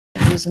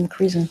is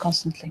increasing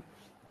constantly.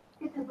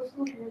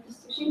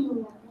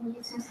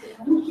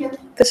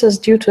 This is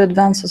due to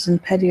advances in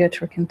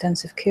pediatric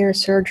intensive care,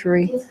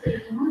 surgery,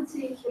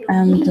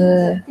 and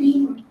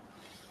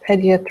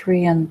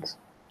pediatry, and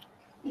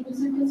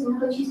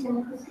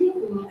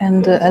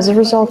as a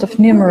result of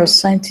numerous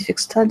scientific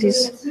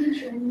studies,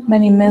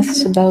 many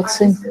myths about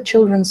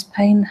children's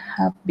pain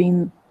have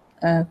been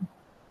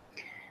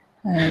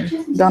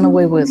done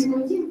away with.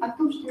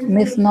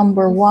 Myth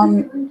number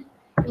 1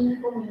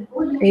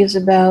 is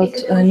about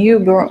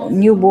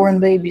newborn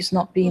babies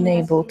not being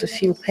able to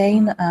feel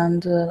pain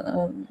and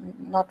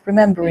not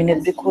remembering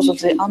it because of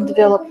the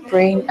undeveloped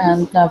brain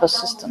and nervous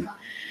system.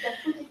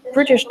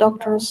 British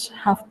doctors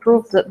have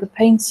proved that the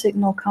pain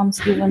signal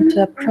comes even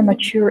to a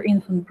premature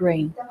infant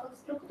brain.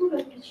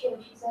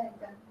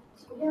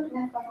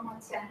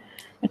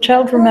 A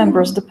child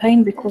remembers the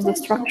pain because the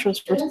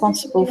structures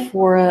responsible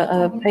for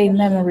pain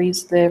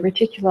memories, the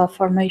reticular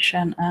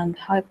formation and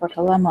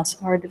hypothalamus,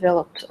 are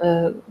developed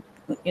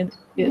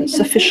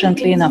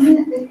sufficiently enough.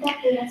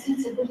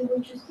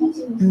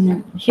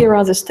 Here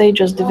are the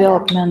stages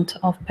development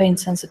of pain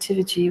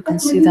sensitivity. You can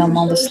see them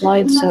on the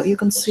slide. So you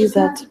can see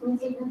that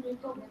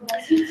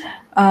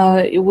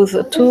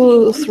with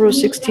 2 through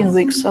 16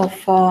 weeks of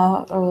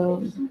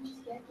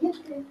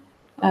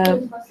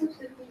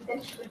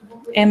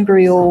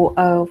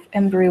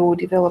embryo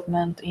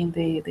development in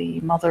the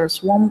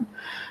mother's womb.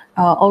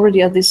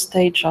 Already at this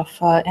stage of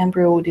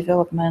embryo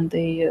development,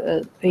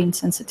 the pain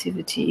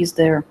sensitivity is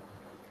there.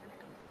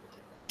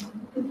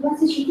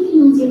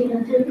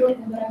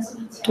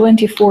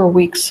 24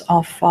 weeks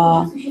of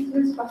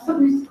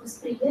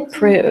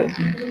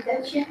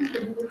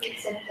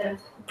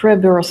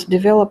pre-birth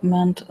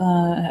development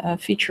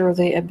feature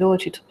the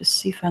ability to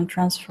perceive and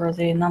transfer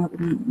the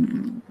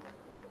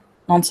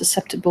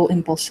non-susceptible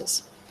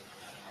impulses.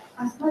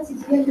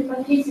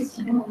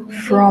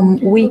 From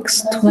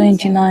weeks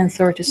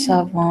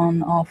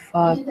 29-37 of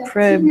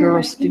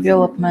pre-birth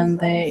development,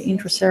 the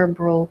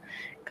intracerebral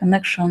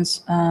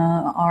connections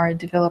are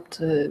developed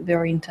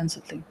very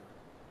intensively.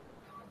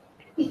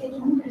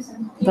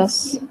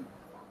 Thus,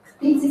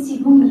 by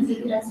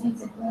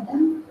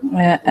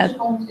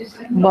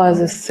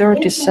the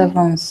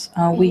 37th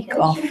week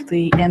of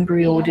the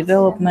embryo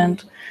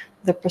development,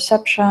 the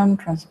perception,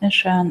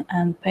 transmission,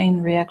 and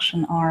pain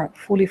reaction are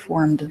fully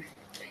formed.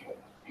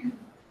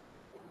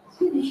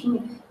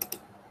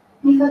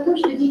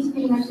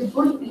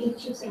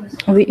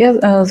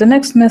 The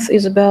next myth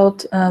is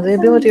about the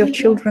ability of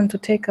children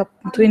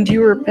to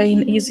endure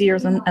pain easier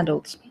than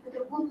adults.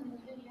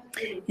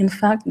 In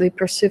fact, they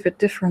perceive it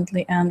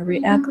differently and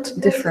react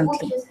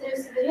differently.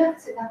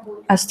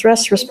 A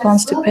stress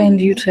response to pain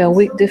due to a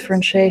weak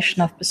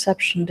differentiation of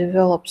perception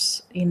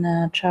develops in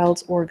a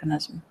child's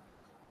organism.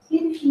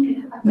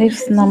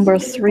 Myth number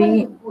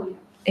 3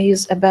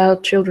 is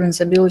about children's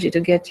ability to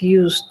get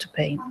used to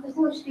pain.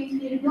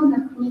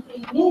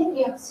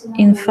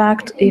 In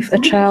fact, if a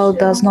child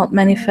does not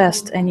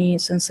manifest any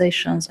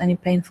sensations, any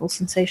painful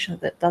sensation,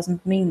 that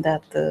doesn't mean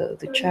that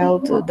the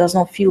child does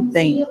not feel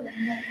pain.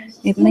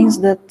 It means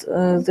that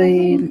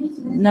the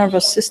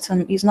nervous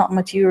system is not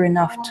mature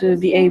enough to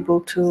be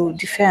able to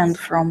defend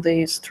from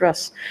the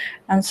stress,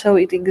 and so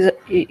it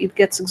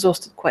gets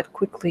exhausted quite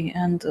quickly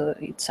and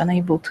it's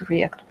unable to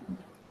react.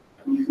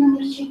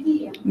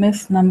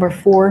 Myth number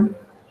 4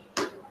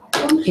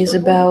 is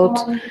about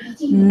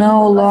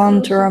no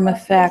long-term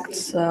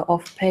effects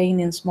of pain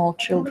in small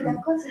children.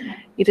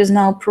 It is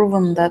now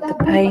proven that the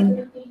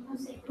pain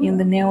in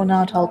the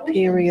neonatal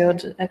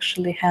period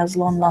actually has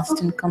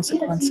long-lasting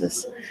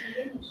consequences,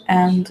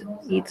 and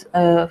it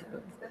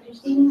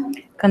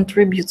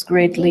contributes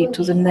greatly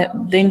to the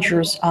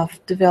dangers of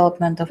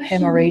development of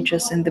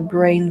hemorrhages in the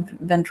brain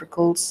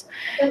ventricles.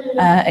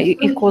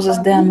 It causes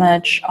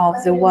damage of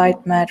the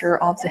white matter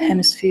of the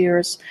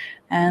hemispheres,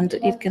 and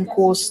it can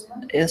cause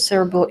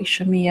cerebral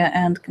ischemia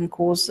and can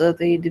cause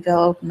the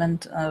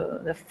development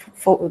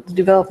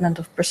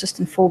of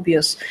persistent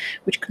phobias,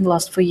 which can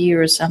last for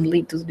years and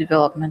lead to the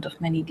development of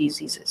many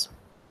diseases.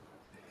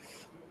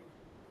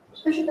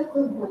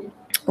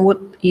 What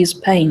is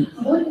pain?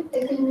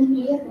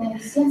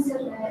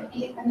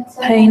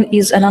 Pain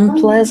is an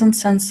unpleasant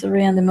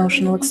sensory and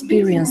emotional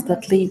experience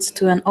that leads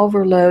to an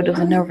overload of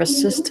the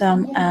nervous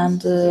system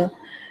and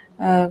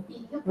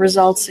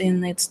results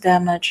in its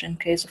damage in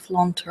case of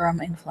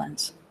long-term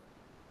influence.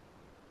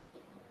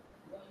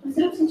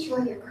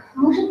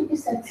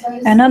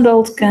 An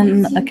adult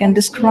can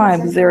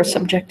describe their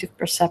subjective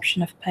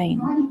perception of pain,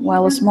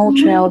 while a small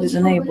child is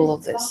unable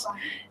of this.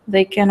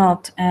 They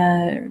cannot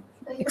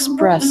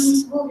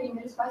express.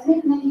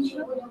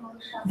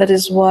 That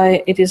is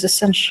why it is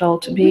essential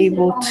to be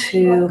able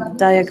to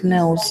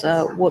diagnose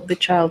what the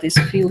child is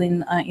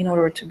feeling in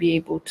order to be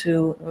able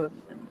to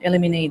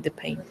eliminate the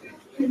pain.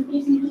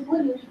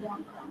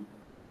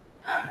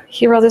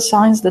 Here are the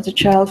signs that a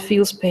child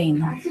feels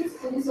pain.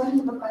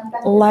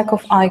 Lack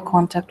of eye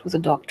contact with the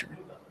doctor.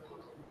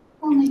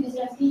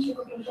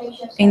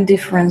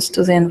 Indifference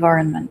to the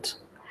environment.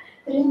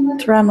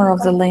 Tremor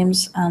of the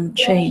limbs and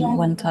chain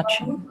when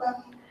touching.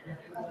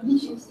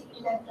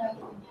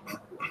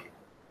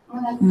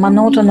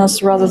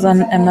 Monotonous rather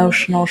than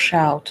emotional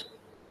shout.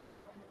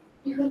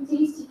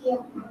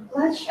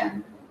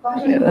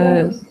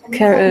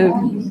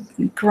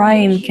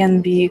 Crying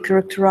can be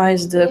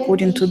characterized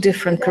according to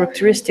different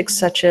characteristics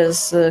such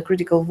as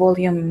critical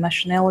volume,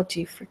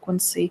 emotionality,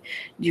 frequency,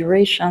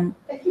 duration.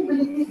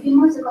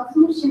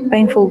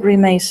 Painful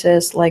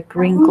grimaces like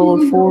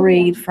wrinkled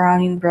forehead,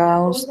 frowning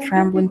brows,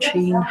 trembling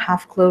chin,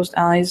 half-closed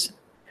eyes,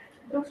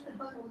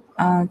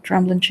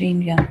 trembling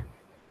chin, yeah.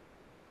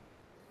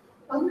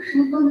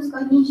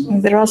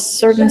 There are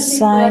certain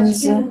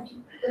signs.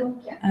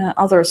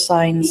 Other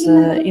signs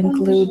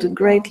include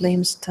great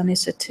limb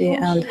tonicity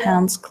and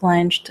hands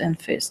clenched and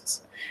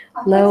fists,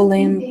 low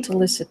limb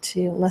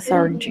tonicity,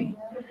 lethargy,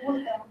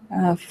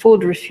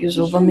 food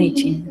refusal,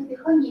 vomiting,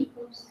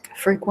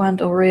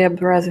 frequent or rare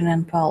breathing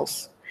and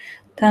pulse,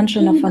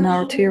 tension of an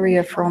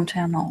arteria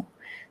frontanal,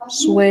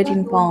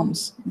 sweating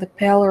palms, the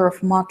pallor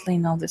of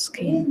mottling of the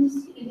skin,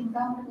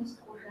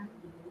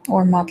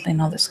 or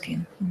mottling of the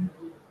skin.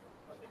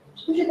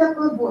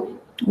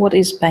 What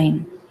is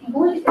pain?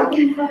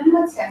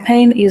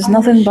 Pain is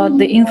nothing but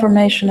the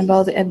information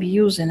about the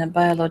abuse in a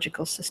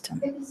biological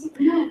system.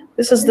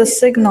 This is the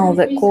signal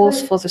that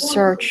calls for the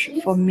search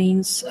for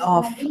means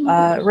of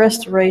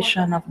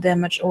restoration of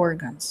damaged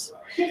organs.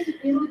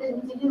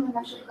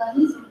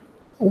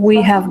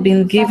 We have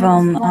been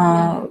given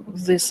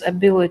this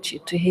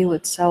ability to heal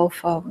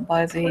itself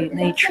by the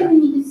nature.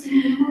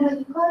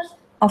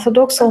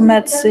 Orthodoxal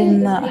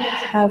medicine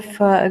has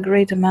a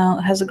great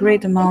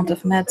amount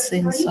of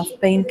medicines of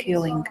pain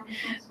killing,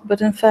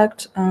 but in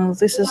fact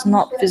this is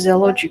not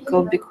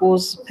physiological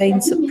because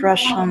pain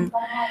suppression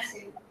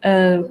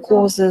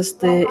causes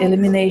the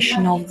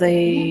elimination of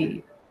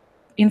the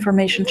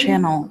information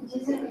channel,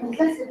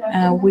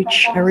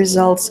 which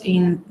results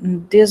in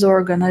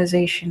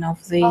disorganization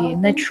of the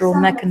natural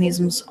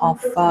mechanisms of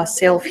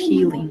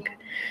self-healing.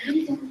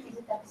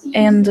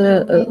 And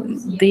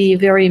the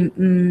very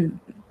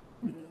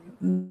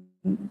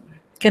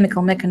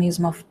chemical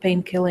mechanism of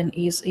pain killing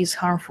is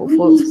harmful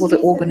for the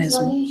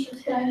organism.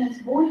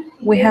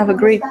 We have a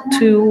great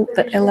tool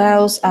that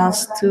allows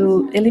us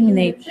to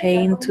eliminate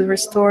pain, to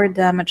restore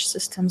damaged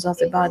systems of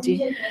the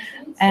body,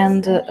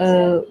 and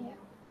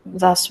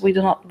thus we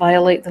do not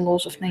violate the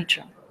laws of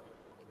nature.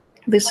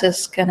 This is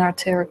scanner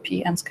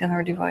therapy and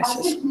scanner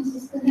devices.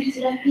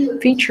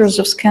 Features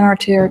of scanner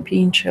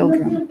therapy in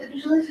children.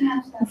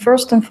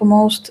 First and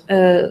foremost,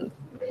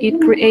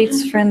 it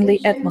creates friendly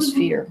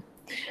atmosphere.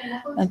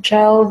 A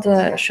child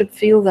should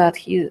feel that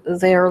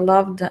they are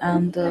loved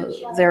and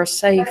they are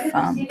safe,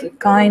 and the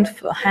kind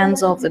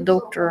hands of the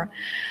doctor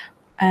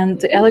and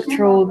the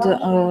electrode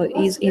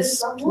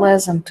is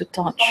pleasant to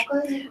touch.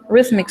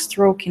 Rhythmic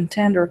stroking,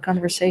 tender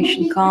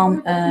conversation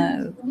calm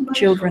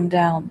children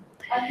down.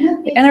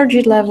 The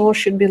energy level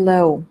should be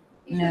low,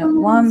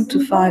 1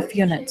 to 5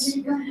 units.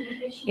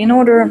 In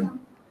order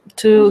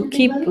to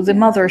keep the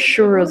mother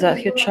sure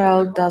that her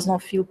child does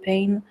not feel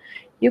pain,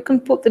 you can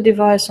put the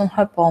device on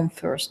her palm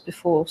first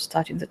before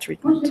starting the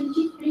treatment.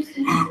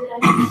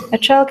 A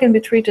child can be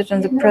treated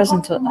in the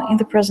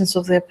presence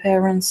of their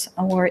parents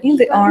or in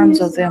the arms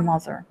of their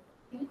mother.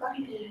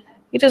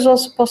 It is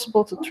also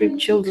possible to treat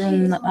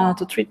children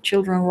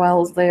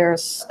while they are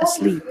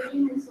asleep.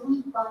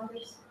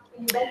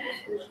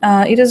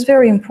 It is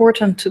very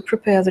important to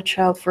prepare the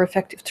child for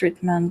effective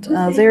treatment.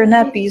 Their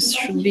nappies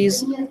should be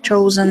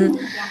chosen,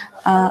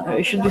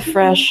 should be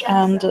fresh,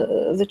 and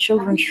the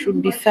children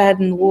should be fed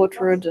and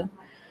watered.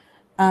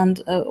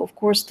 And of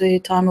course, the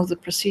time of the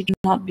procedure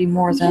should not be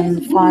more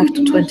than 5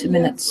 to 20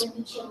 minutes.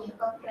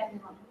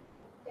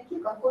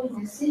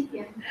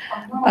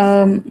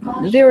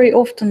 Very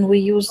often we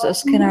use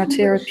scanner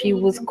therapy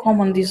with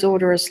common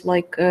disorders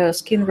like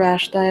skin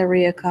rash,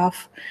 diarrhea,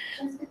 cough.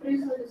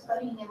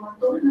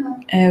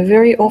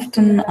 Very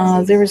often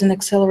there is an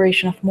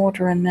acceleration of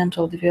motor and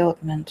mental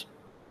development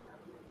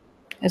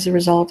as a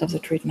result of the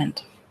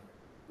treatment.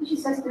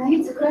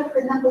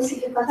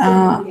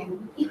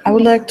 I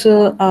would like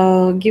to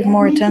give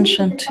more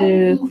attention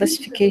to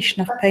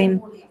classification of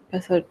pain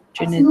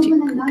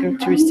pathogenetic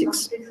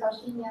characteristics.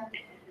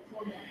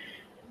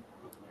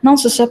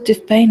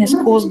 Nociceptive pain is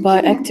caused by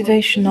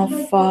activation of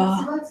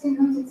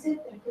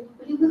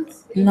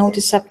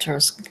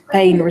nociceptors,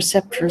 pain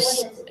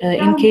receptors,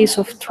 in case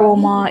of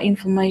trauma,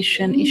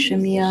 inflammation,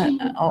 ischemia,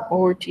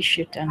 or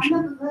tissue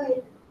tension.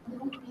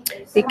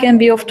 It can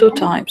be of two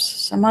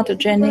types: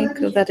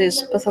 somatogenic, that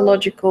is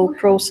pathological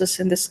process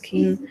in the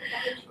skin,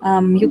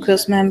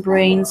 mucous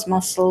membranes,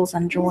 muscles,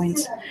 and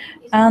joints.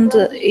 And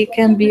it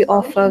can be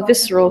of a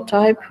visceral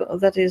type,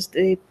 that is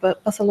the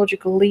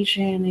pathological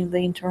lesion in the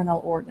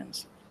internal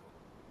organs.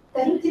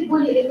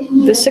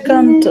 The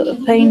second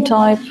pain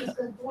type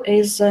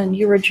is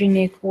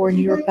neurogenic or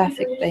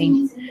neuropathic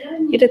pain.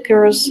 It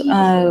occurs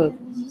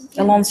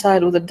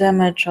alongside with the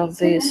damage of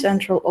the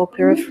central or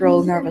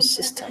peripheral nervous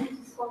system.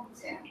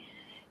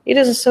 It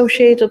is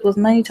associated with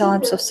many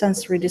types of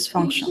sensory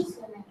dysfunction: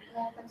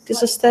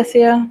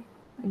 dysesthesia,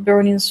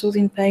 burning,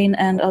 soothing pain,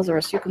 and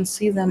others. You can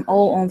see them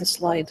all on the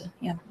slide.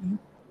 Yeah.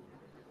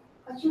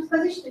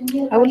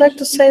 I would like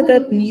to say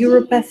that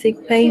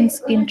neuropathic pains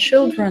in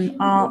children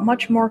are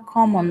much more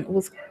common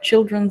with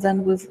children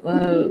than with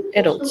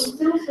adults.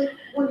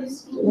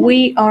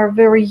 We are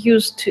very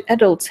used to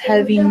adults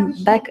having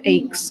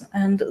backaches,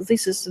 and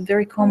this is a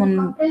very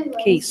common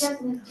case.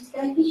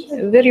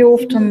 Very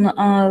often,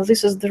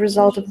 this is the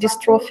result of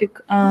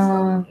dystrophic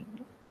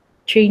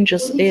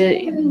changes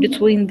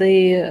between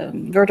the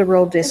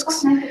vertebral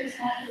discs.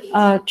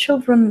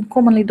 Children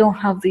commonly don't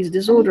have these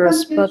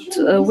disorders, but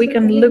we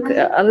can look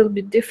a little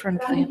bit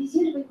differently.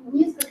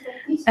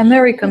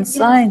 American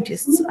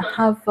scientists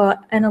have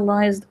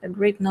analyzed a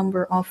great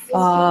number of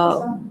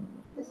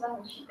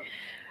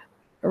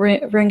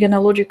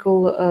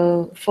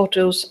rentgenological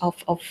photos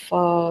of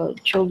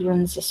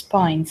children's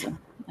spines.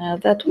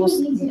 That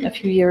was a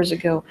few years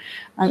ago,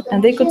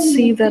 and they could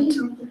see that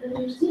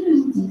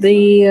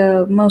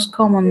the most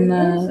common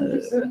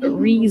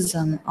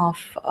reason of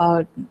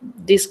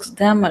disc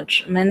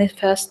damage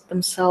manifests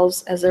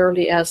themselves as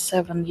early as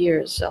 7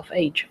 years of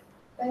age.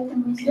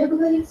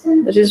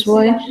 That is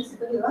why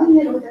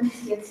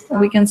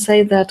we can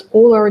say that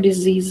all our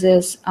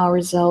diseases are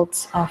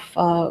results of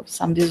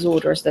some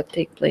disorders that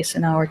take place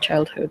in our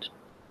childhood.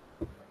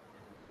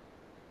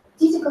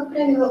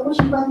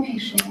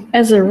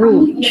 As a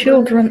rule,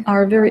 children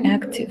are very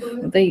active.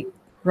 They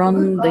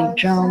run, they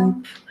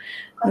jump,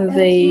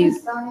 they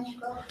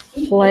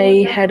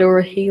play head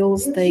over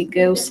heels, they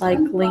go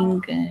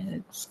cycling,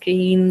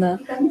 skiing,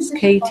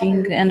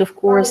 skating, and of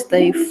course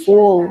they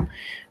fall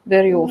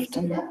very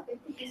often.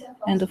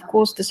 And of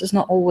course this is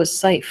not always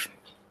safe.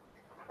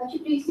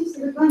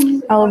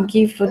 I'll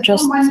give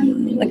just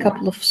a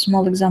couple of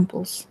small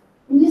examples.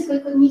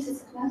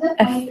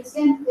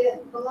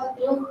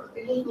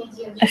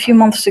 A few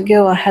months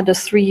ago, I had a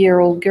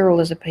 3-year-old girl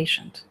as a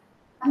patient.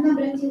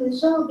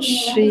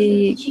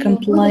 She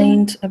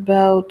complained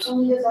about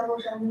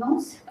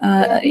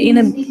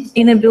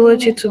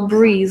inability to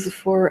breathe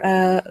for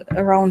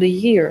around a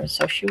year.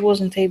 So she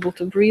wasn't able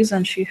to breathe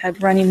and she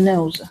had runny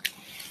nose.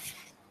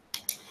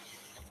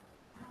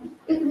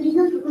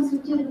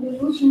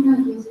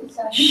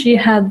 She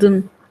had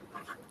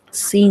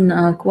seen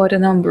quite a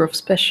number of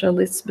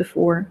specialists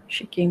before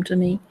she came to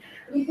me.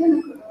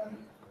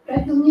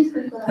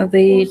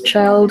 The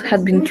child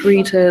had been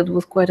treated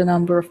with quite a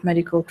number of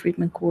medical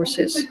treatment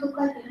courses.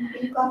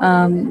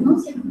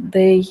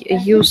 They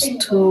used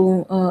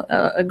to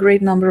a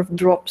great number of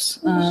drops,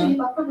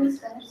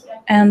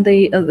 and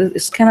the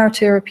scanner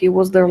therapy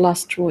was their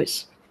last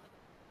choice.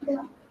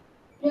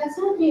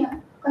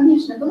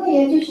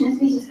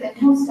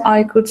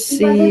 I could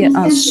see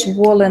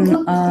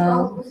swollen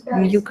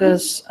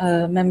mucous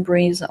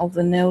membranes of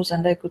the nose,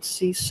 and I could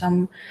see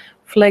some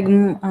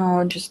phlegm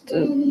just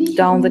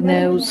down the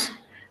nose.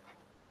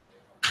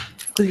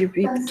 Could you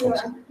repeat?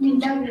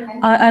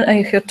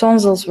 And her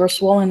tonsils were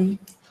swollen.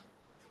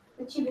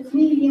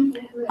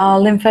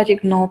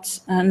 Lymphatic nodes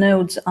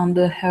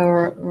under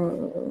her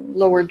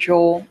lower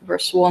jaw were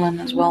swollen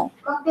as well.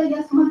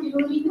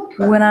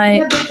 When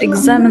I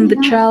examined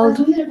the child,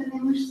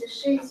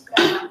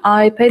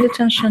 I paid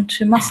attention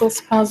to muscle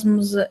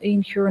spasms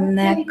in her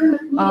neck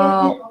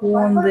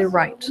on the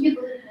right.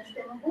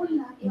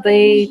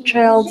 The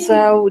child,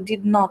 though,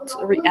 did not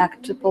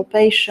react to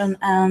palpation,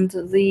 and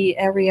the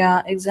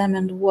area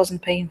examined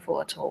wasn't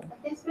painful at all.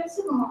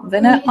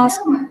 Then I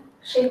asked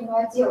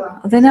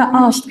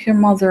her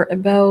mother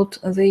about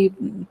the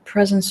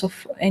presence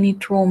of any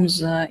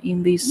traumas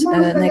in this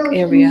neck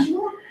area,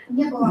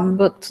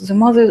 but the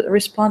mother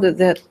responded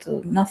that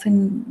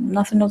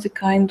nothing of the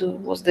kind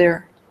was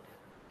there.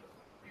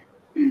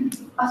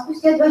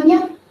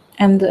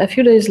 And a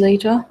few days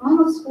later,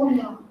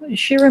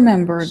 she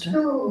remembered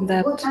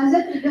that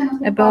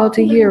about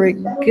a year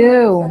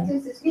ago,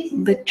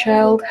 the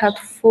child had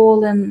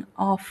fallen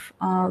off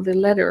the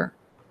ladder,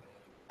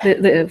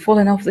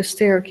 fallen off the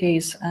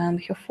staircase,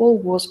 and her fall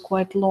was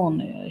quite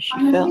long.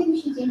 She fell.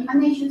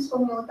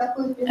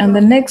 And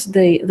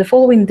the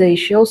following day,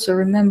 she also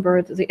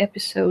remembered the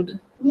episode.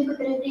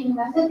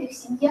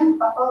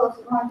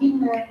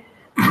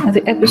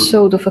 The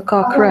episode of a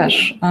car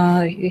crash.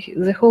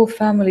 The whole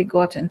family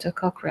got into a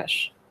car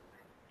crash.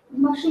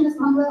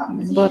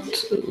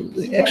 But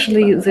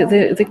actually,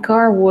 the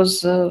car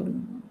was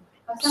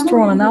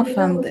strong enough,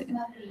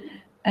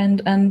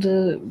 and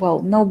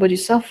well, nobody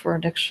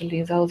suffered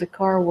actually, though the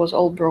car was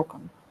all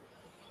broken.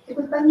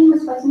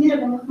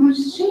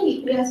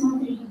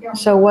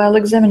 So while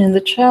examining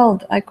the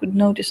child, I could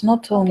notice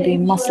not only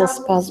muscle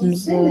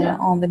spasms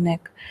on the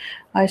neck.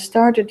 I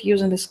started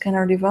using the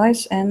scanner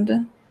device,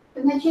 and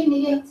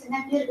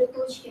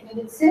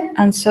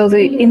so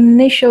the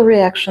initial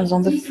reactions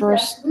on the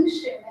first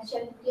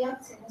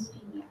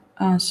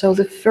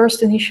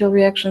initial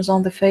reactions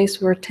on the face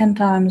were 10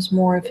 times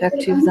more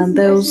effective than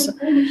those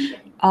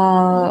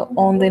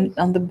on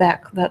the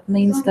back. That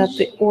means that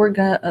the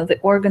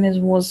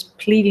organism was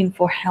pleading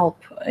for help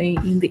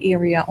in the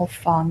area of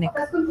neck.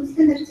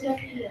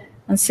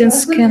 And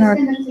since scanner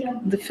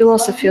The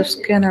philosophy of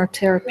scanner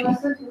therapy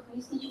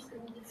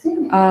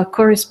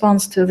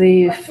corresponds to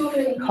the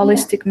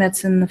holistic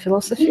medicine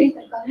philosophy,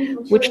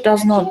 which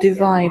does not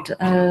divide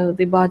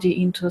the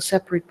body into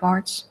separate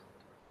parts.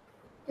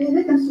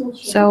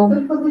 So,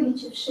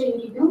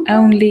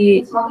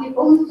 only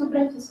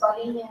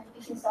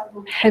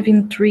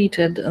having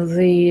treated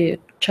the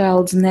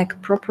child's neck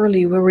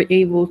properly, we were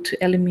able to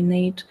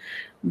eliminate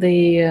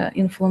the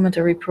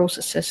inflammatory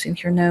processes in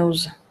her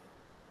nose.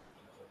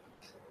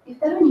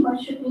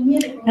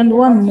 And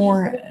one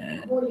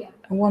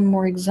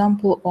more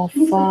example of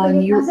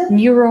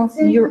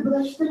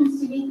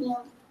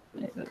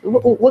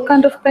what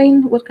kind of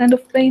pain? What kind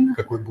of pain?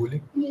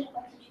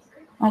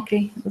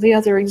 Okay, the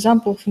other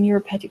example of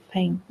neuropathic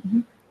pain.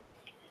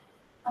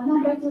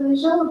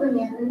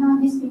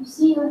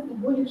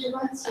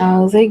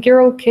 The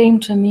girl came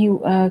to me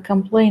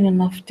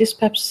complaining of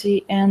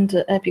dyspepsy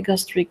and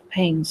epigastric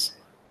pains.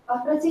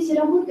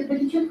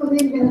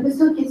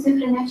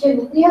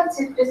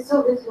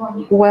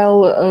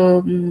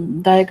 While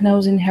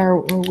diagnosing her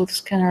with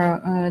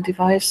scanner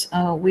device,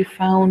 we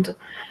found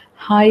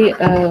high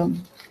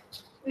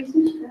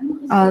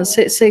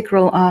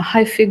sacral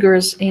high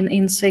figures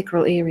in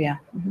sacral area.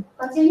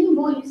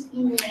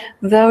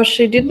 Though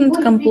she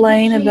didn't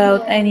complain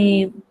about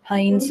any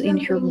pains in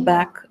her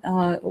back,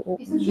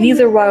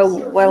 neither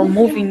while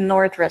moving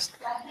nor at rest.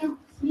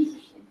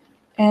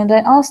 And I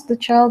asked the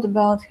child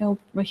about her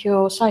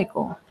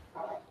cycle.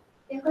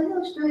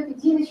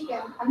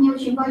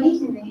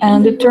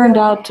 And it turned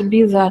out to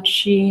be that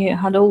she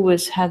had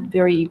always had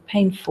very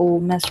painful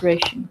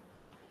menstruation.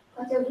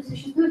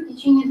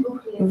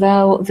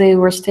 Though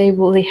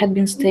they had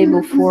been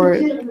stable for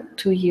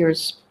 2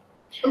 years.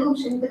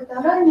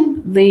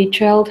 The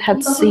child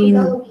had seen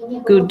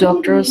good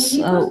doctors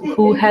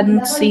who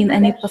hadn't seen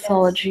any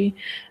pathology,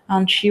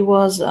 and she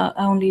was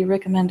only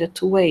recommended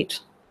to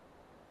wait.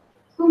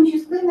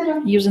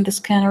 Using the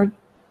scanner,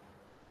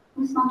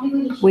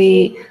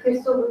 we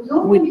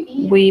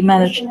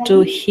managed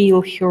to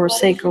heal her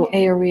sacral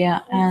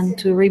area and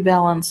to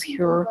rebalance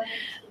her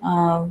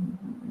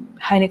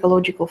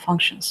gynecological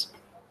functions.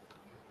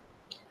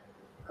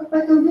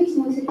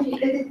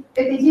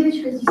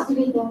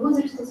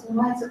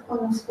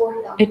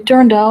 It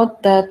turned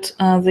out that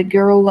the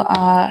girl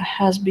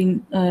has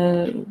been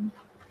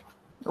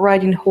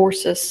riding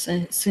horses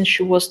since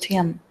she was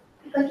 10.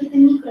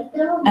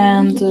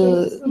 And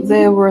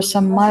there were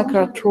some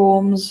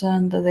microtraumas,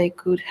 and they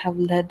could have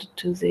led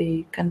to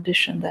the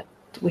condition that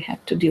we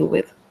had to deal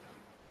with.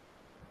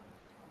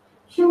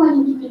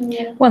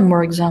 One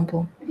more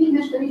example.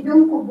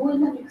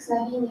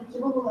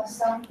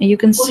 You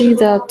can see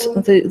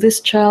that this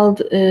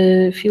child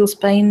feels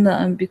pain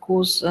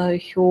because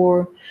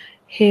her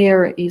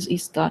hair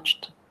is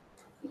touched.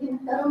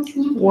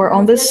 Where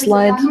on this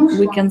slide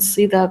we can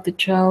see that the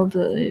child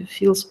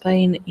feels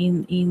pain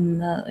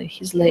in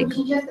his leg.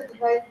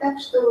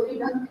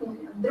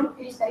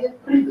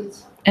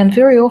 And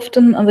very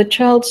often the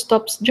child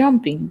stops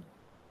jumping,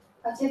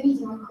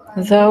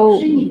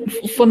 though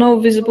for no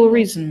visible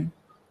reason.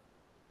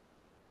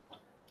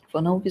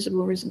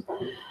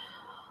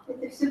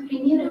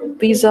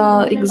 These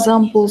are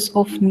examples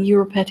of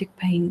neuropathic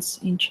pains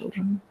in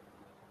children.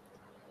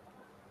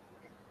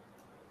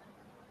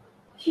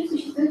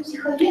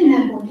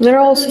 There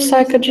are also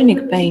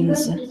psychogenic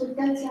pains.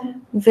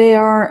 They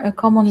are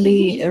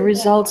commonly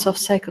results of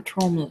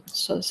psychotrauma.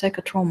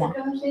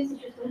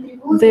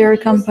 They are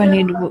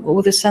accompanied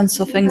with a sense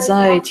of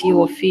anxiety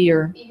or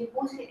fear.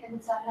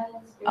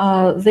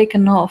 They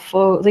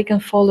can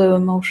follow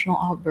emotional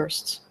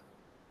outbursts.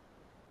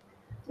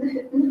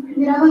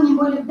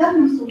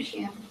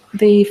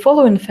 The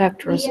following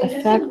factors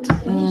affect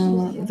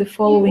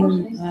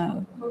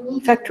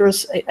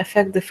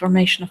the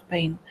formation of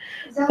pain.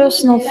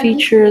 Personal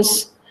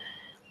features,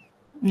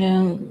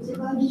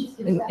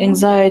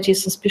 anxiety,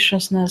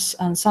 suspiciousness,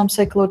 and some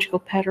psychological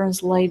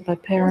patterns laid by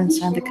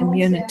parents and the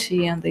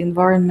community and the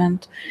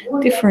environment,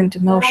 different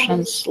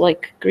emotions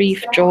like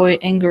grief, joy,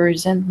 anger,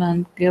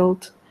 resentment,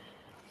 guilt.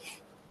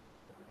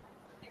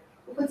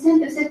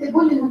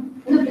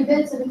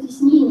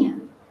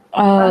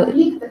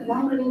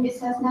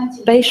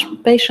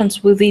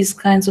 Patients with these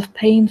kinds of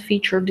pain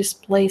feature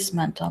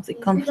displacement of the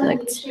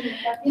conflicts,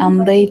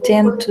 and they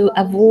tend to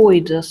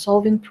avoid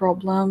solving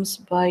problems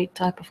by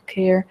type of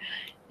care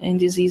and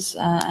disease,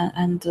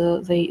 and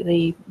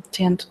they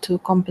tend to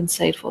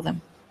compensate for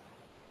them.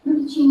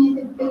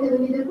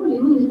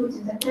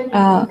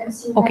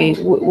 Okay,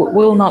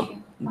 we'll not.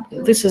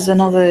 This is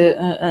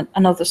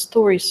another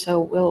story,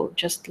 so we'll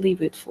just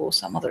leave it for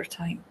some other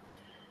time.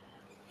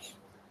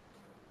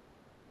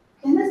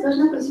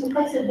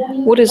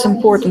 What is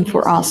important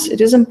for us?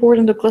 It is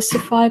important to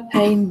classify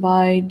pain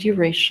by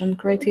duration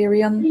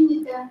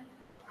criterion.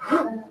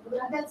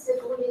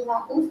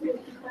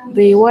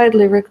 The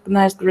widely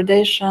recognized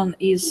gradation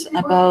is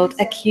about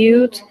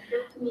acute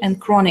and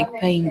chronic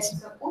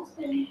pains.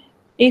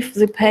 If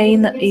the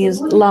pain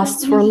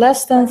lasts for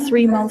less than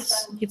 3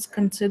 months, it's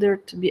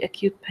considered to be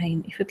acute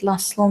pain. If it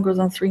lasts longer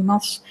than 3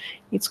 months,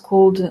 it's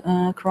called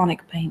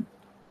chronic pain.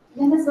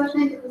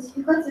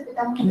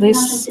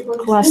 This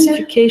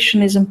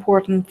classification is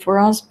important for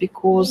us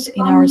because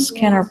in our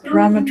scanner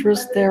parameters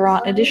there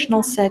are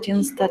additional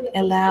settings that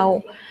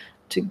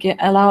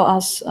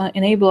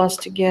enable us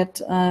to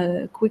get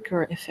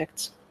quicker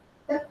effects.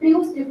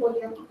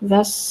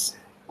 Thus,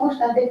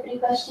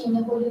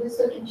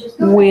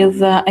 with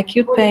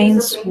acute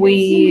pains, we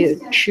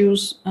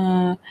choose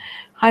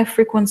high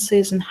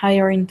frequencies and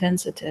higher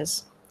intensities.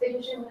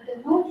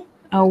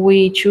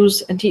 We choose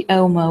a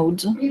DO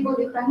mode.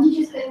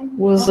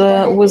 With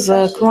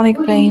chronic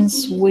pains,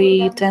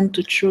 we tend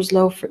to choose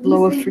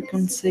lower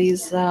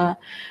frequencies,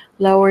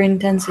 lower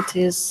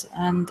intensities,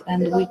 and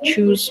we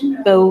choose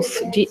both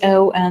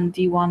DO and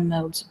D1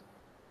 modes.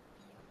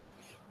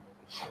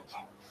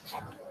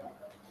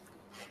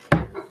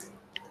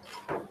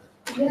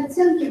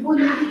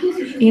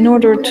 In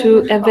order to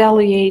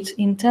evaluate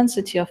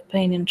intensity of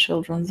pain in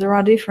children, there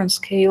are different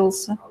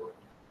scales,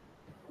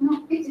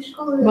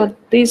 but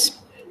these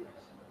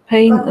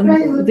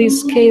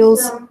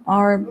scales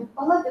are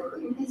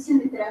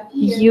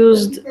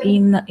used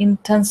in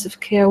intensive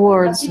care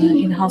wards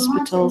in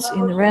hospitals,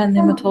 in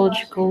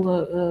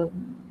reanimatological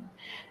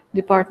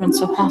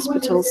departments of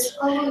hospitals,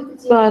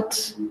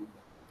 but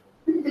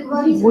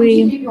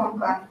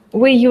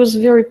we use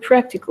very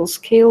practical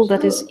scale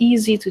that is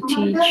easy to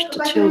teach to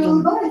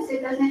children.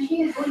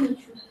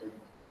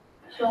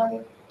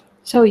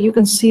 So you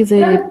can see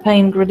the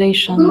pain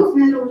gradation.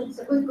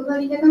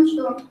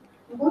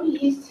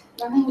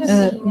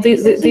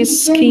 This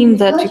scheme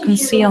that you can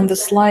see on the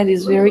slide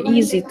is very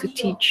easy to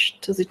teach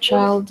to the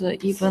child,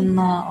 even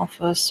of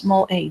a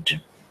small age.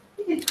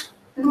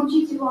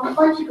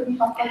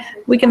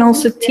 We can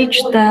also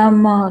teach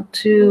them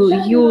to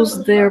use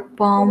their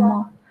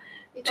palm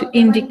to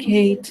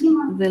indicate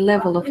the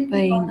level of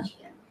pain.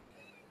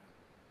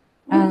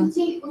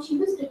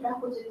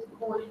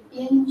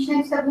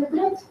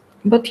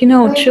 But you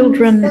know,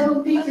 children,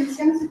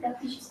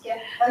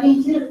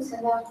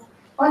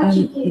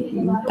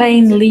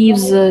 pain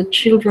leaves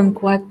children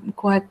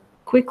quite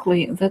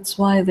quickly. That's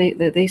why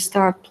they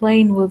start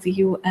playing with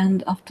you,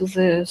 and after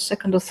the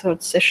second or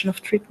third session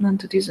of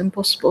treatment, it is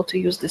impossible to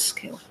use this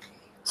scale.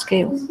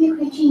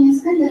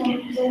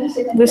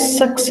 The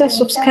success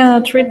of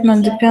scanner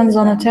treatment depends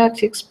on the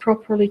tactics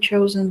properly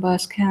chosen by a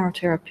scanner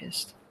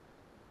therapist.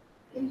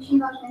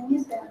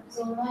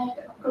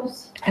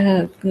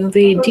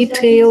 The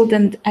detailed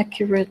and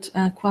accurate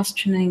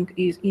questioning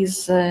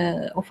is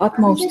of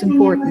utmost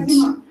importance.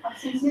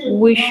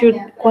 We should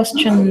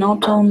question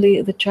not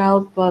only the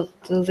child but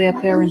their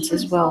parents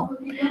as well.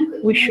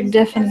 We should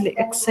definitely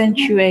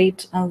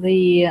accentuate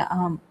the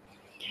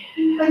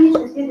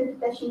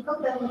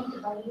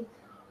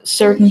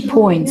certain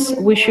points.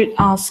 We should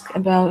ask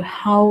about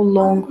how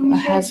long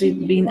has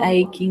it been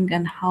aching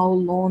and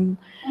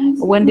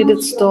when did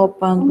it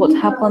stop and what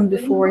happened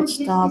before it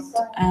stopped,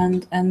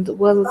 and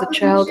whether the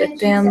child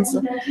attends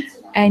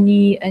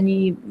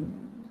any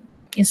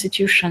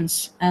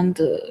institutions. And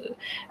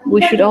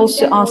we should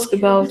also ask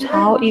about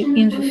how it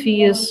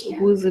interferes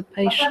with the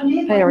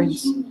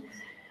parents.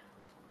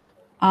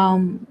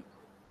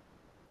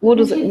 What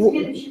do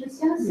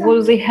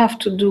they have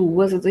to do?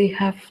 Whether they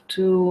have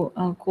to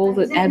call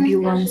the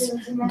ambulance,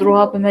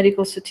 draw up a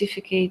medical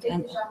certificate,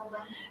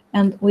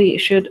 and we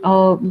should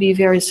be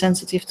very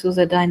sensitive to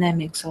the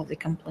dynamics of the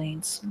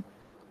complaints.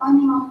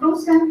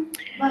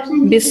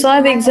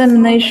 Beside the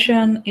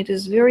examination, it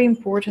is very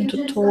important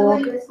to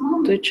talk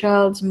to a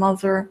child's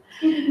mother,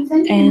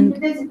 and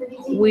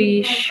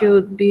we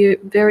should be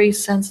very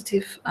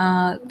sensitive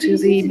to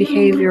the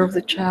behavior of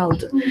the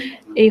child.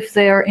 If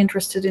they are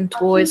interested in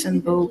toys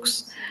and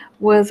books,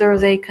 whether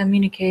they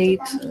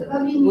communicate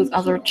with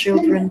other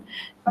children,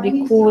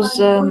 because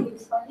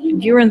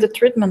during the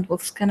treatment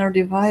with scanner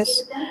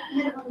device,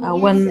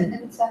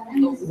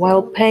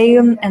 while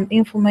pain and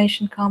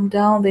inflammation calm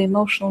down, the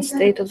emotional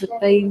state of the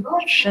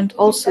patient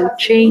also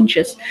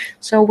changes.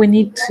 So we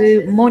need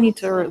to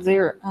monitor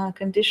their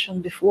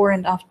condition before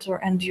and after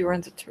and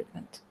during the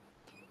treatment.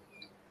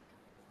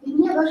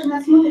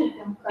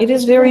 It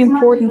is very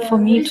important for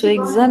me to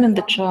examine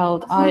the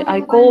child.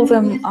 I call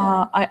them,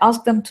 I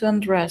ask them to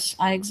undress.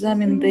 I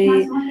examine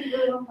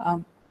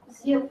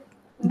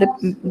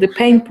the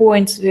pain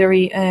points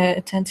very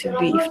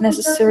attentively. If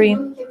necessary,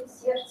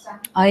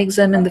 I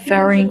examine the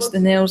pharynx, the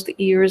nose, the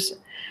ears,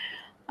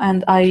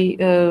 and I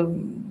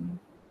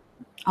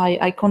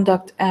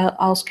conduct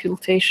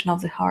auscultation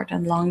of the heart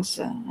and lungs,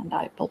 and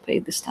I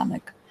palpate the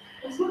stomach.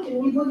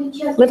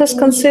 Let us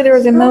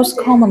consider the most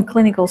common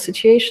clinical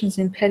situations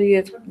in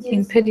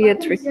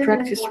pediatric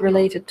practice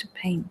related to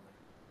pain.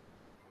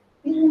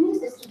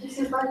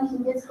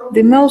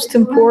 The most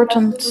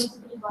important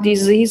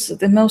disease,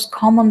 the most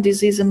common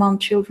disease among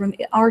children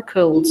are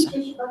colds.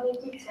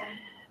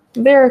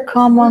 They are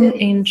common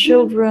in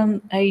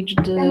children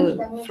aged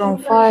from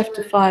 5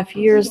 to 5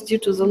 years due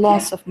to the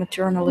loss of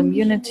maternal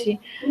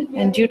immunity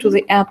and due to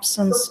the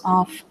absence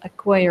of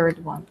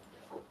acquired one.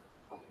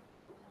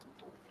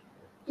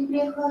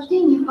 When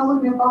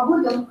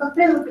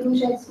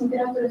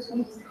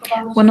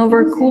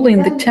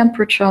overcooling, the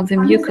temperature of the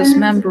mucous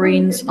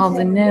membranes of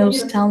the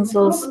nose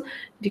tonsils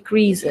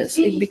decreases.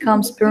 It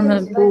becomes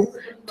permeable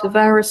to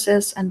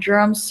viruses and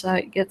germs, so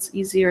it gets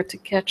easier to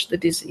catch the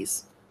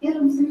disease.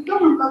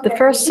 The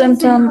first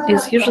symptom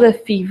is usually a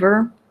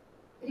fever.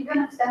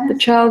 The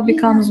child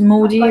becomes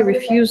moody,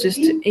 refuses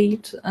to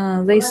eat.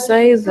 They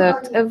say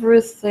that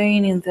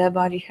everything in their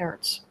body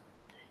hurts.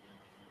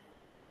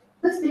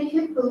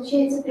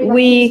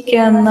 We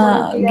can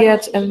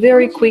get a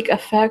very quick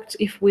effect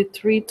if we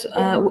treat,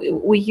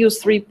 we use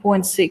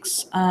 3-path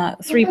 6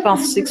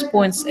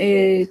 points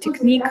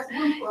technique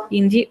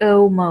in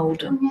DO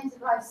mode.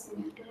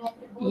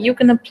 You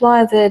can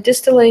apply the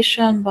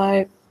distillation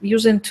by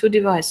using 2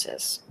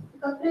 devices.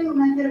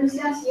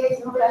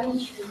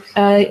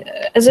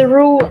 As a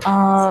rule,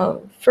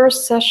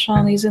 first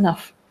session is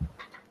enough.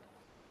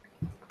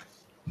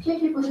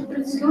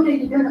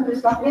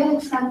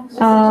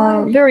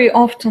 Very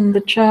often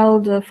the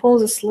child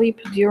falls asleep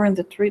during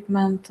the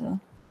treatment.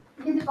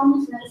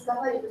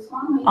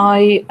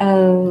 I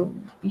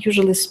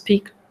usually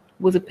speak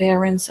with the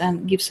parents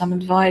and give some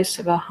advice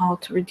about how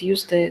to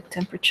reduce the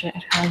temperature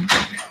at home.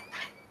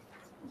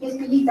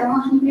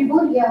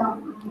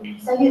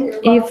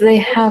 If they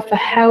have a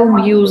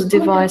home-use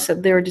device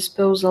at their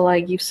disposal,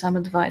 I give some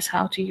advice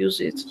how to use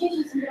it.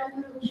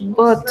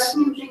 But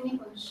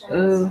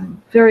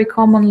very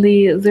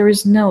commonly, there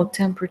is no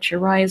temperature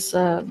rise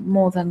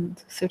more than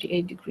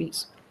 38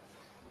 degrees.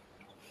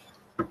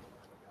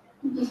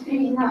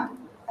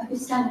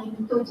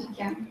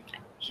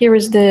 Here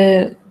is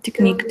the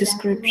technique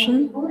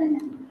description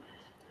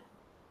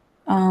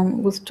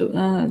with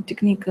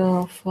technique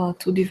of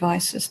 2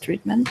 devices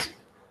treatment.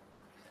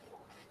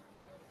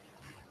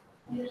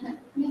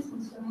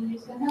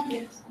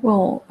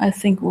 Well, I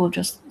think we'll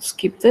just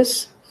skip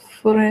this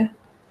for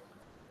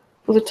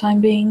the time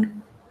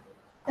being.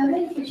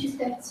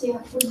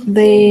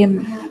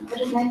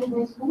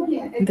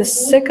 The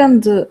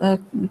second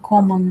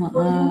common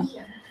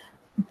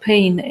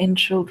pain in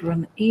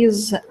children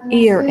is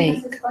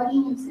earache.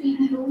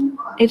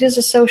 It is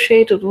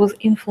associated with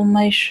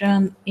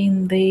inflammation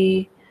in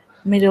the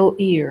middle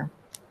ear.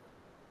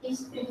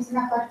 Here's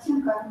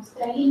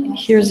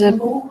the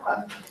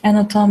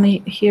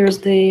anatomy. Here's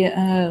the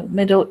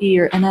middle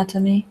ear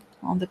anatomy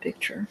on the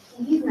picture,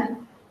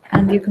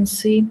 and you can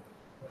see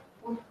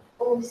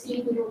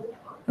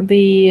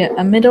the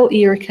middle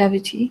ear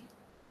cavity.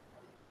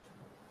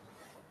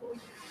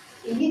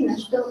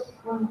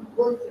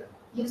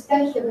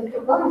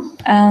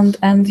 And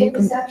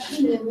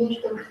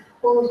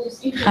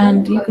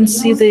you can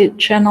see the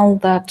channel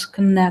that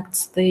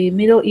connects the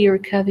middle ear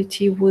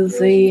cavity with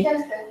the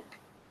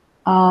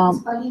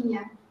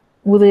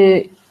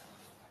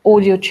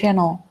audio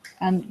channel,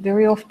 and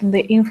very often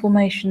the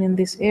inflammation in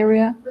this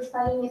area,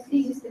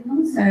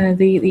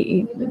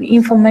 the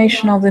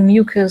inflammation of the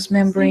mucous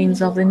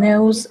membranes of the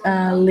nose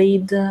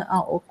lead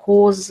or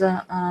cause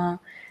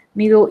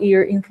middle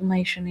ear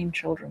inflammation in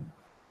children.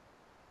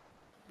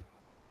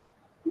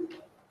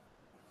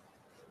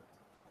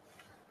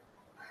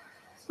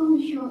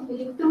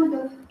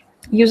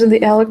 Using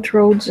the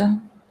electrodes,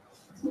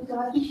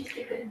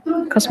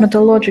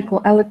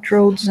 cosmetological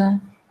electrodes,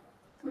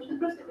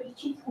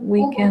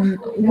 we can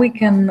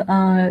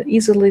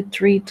easily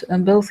treat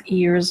both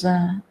ears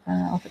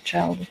of a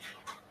child.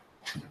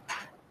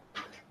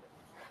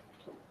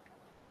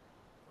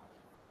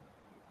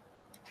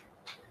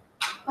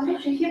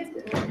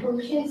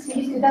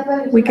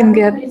 We can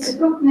get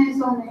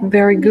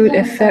very good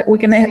effect. We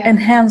can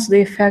enhance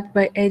the effect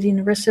by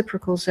adding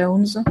reciprocal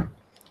zones.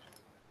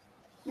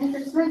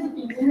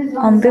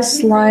 On this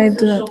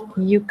slide,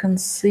 you can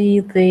see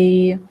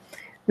the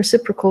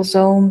reciprocal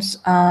zones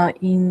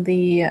in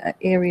the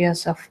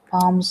areas of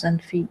palms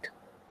and feet.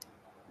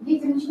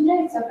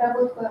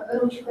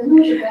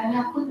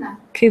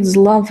 Kids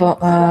love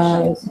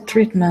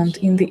treatment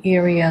in the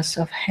areas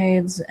of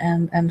heads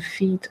and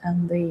feet,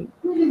 and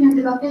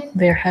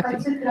they're happy.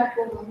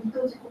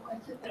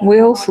 We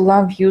also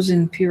love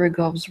using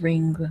Pirogov's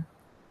ring.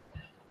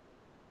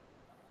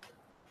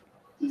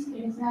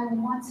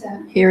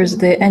 Here is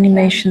the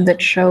animation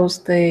that shows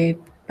the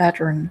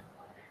pattern,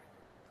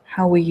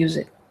 how we use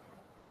it.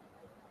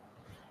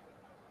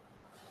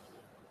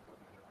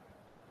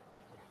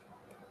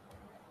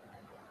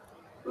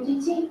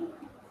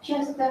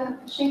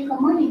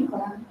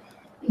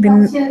 The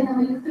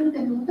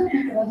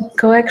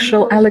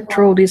coaxial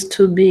electrode is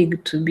too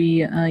big to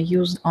be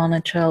used on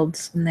a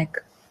child's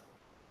neck.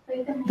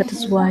 That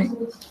is why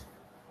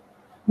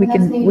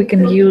we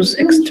can use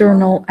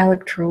external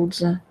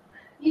electrodes,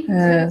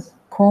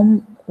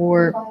 comb,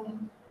 or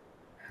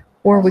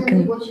we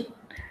can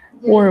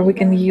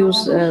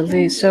use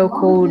the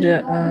so-called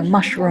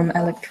mushroom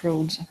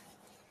electrodes.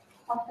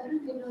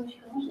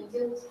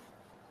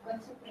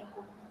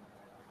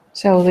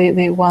 So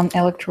the one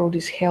electrode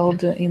is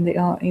held in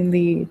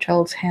the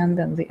child's hand,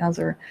 and the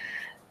other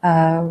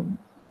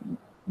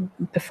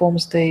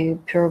performs the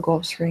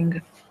Pirogov's ring.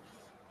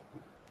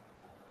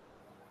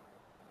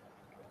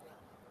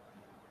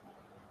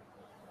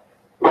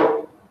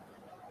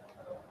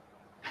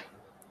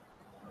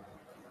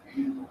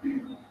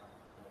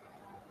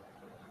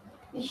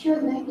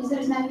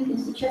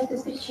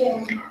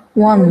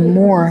 One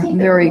more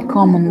very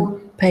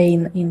common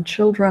pain in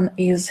children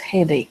is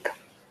headache.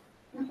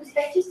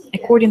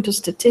 According to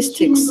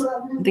statistics,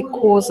 the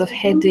cause of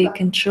headache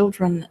in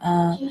children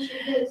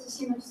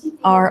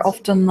are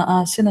often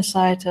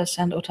sinusitis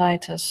and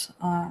otitis,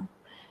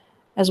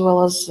 as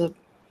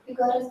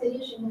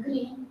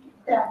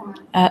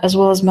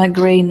well as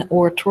migraine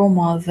or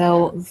trauma,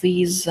 though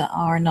these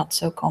are not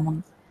so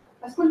common.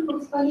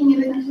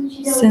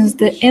 Since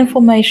the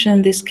information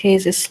in this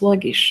case is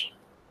sluggish,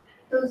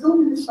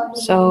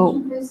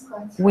 so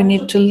we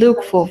need to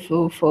look for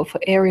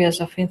areas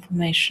of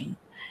information.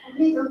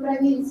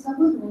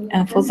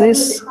 And for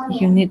this,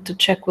 you need to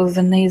check whether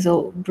the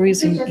nasal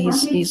breathing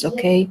is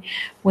okay.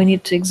 We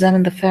need to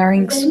examine the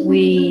pharynx.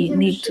 We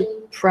need to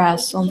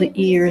press on the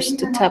ears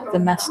to tap the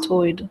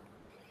mastoid.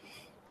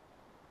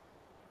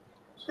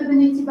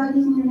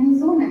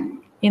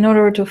 In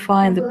order to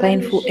find the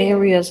painful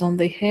areas on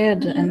the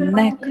head and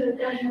neck,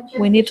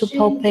 we need to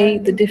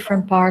palpate the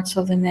different parts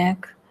of the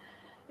neck.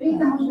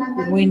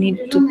 We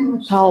need to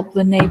palp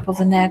the nape of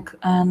the neck,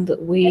 and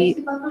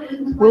we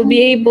will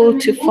be able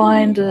to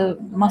find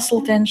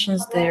muscle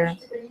tensions there.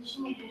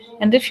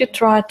 And if you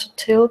try to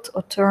tilt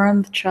or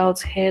turn the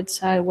child's head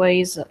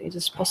sideways, it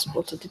is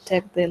possible to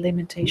detect the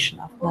limitation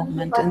of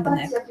movement in the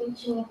neck.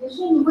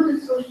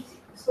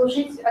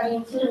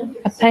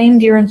 A pain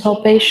during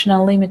palpation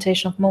and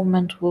limitation of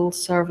movement will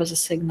serve as a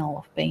signal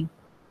of pain.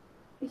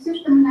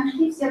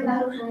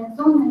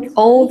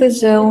 All the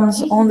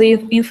zones on the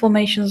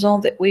information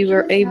zone that we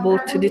were able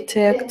to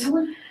detect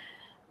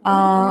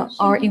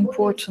are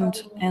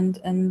important, and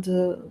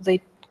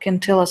they can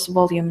tell us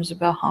volumes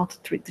about how to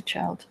treat the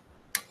child.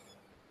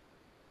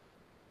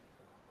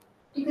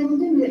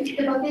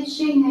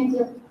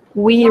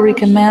 We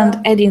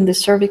recommend adding the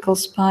cervical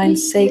spine,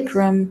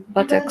 sacrum,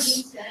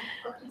 buttocks.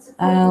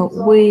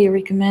 We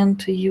recommend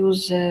to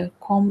use a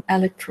comb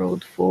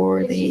electrode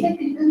for the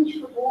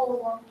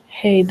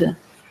head.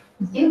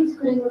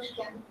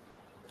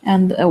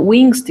 And a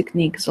wings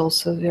technique is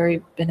also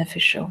very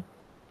beneficial.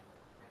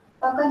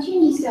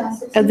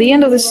 At the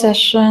end of the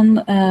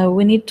session,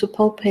 we need to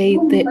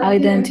palpate the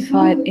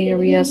identified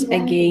areas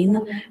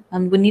again,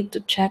 and we need to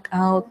check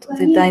out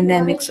the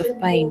dynamics of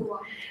pain.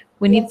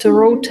 We need to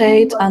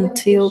rotate and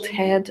tilt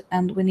head,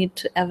 and we need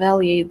to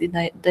evaluate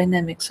the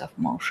dynamics of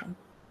motion.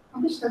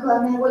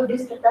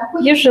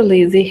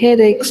 Usually, the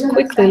headache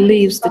quickly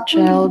leaves the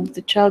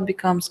child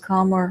becomes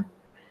calmer,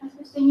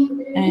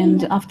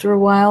 and after a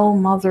while,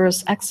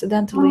 mothers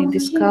accidentally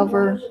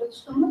discover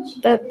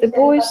that the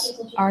boys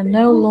are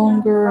no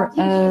longer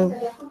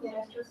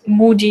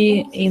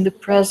moody in the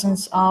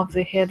presence of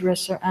the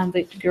hairdresser, and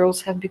the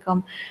girls have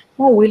become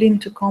more willing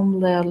to comb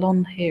their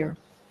long hair.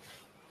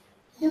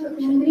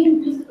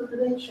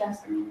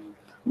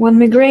 When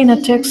migraine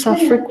attacks are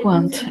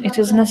frequent, it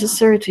is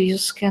necessary to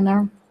use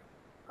scanner.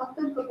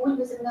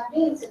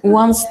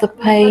 Once the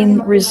pain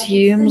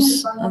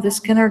resumes, the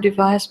scanner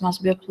device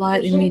must be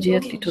applied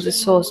immediately to the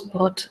sore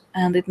spot,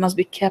 and it must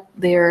be kept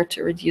there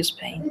to reduce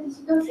pain.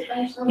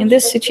 In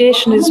this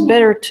situation, it is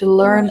better to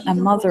learn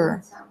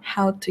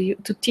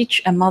to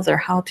teach a mother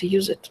how to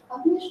use it.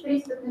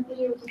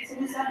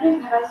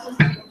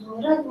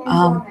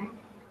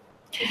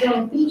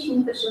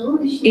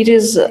 It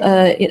is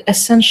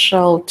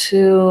essential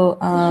to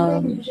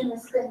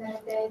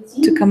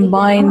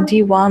combine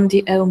D1,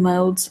 DO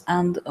modes,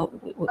 and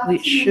we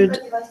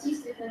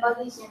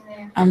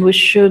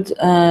should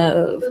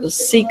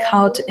seek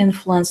how to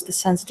influence the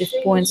sensitive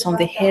points on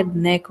the head,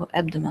 neck, or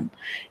abdomen.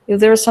 If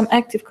there are some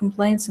active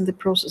complaints in the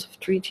process of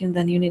treating,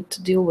 then you need to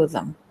deal with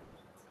them.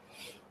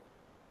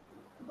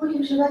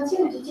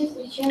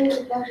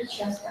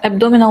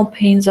 Abdominal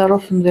pains are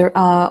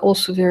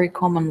also very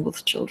common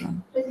with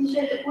children.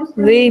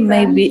 They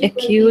may be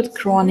acute,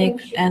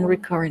 chronic, and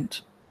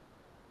recurrent.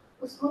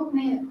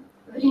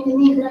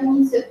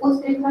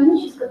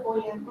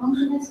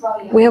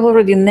 We have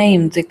already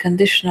named the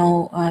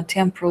conditional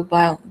temporal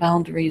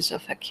boundaries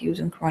of acute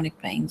and chronic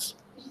pains.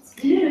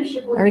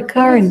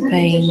 Recurrent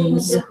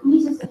pains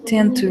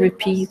tend to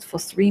repeat for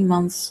 3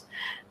 months,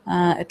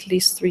 at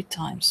least 3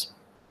 times.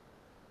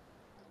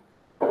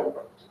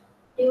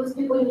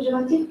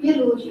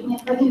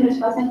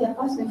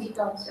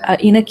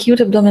 In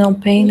acute abdominal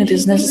pain, it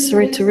is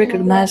necessary to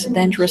recognize a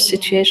dangerous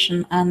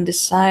situation and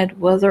decide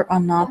whether or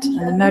not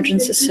an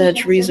emergency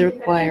surgery is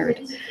required.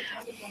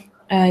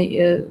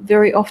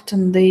 Very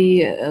often,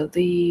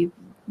 the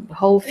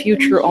whole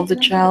future of the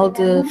child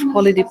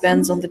wholly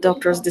depends on the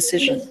doctor's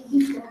decision.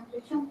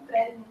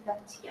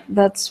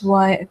 That's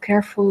why a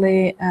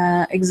carefully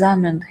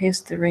examined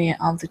history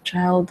of the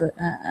child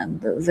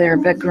and their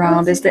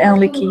background is the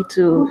only key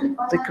to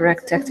the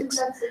correct tactics.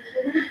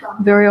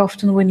 Very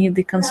often we need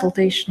the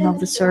consultation of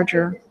the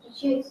surgeon.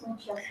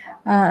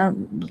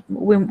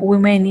 We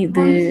may need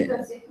the...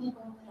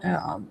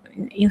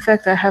 in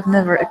fact, I have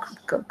never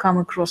come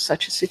across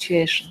such a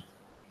situation.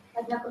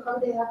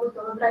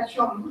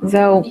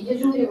 Though,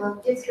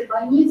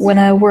 when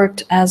I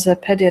worked as a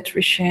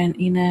pediatrician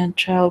in a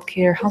child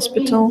care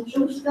hospital,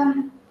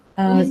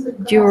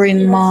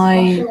 during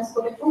my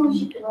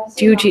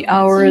duty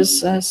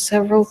hours,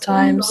 several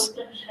times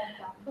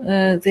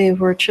there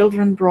were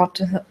children brought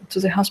to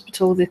the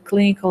hospital with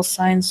clinical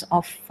signs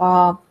of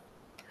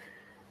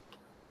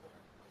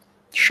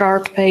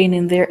sharp pain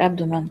in their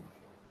abdomen.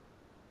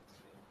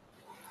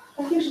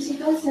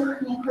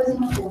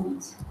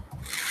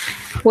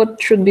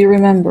 What should be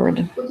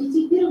remembered?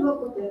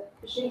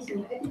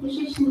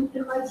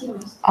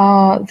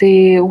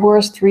 The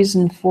worst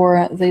reason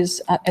for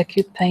these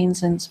acute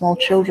pains in small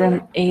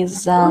children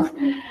is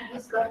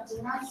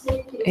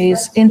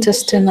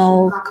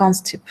intestinal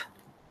constipation.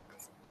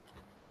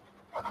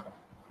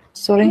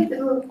 Sorry?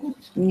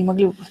 Не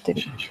могли бы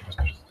повторить?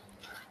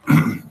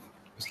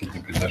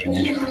 Последнее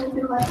предложение.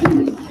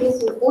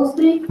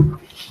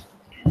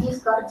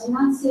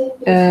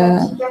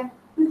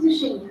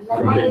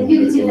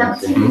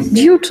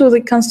 Due to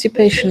the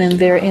constipation in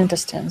their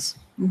intestines.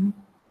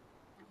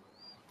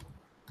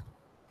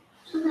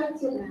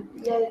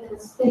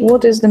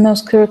 What is the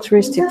most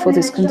characteristic for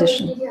this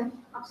condition?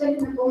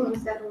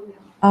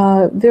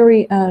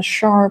 Very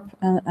sharp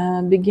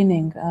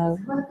beginning,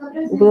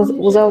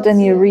 without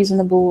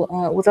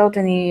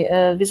any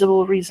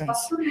visible reasons.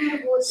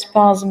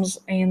 Spasms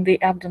in the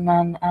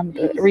abdomen and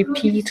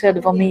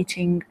repeated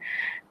vomiting,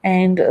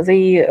 and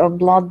the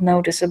blood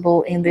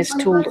noticeable in the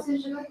stool.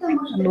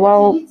 And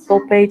while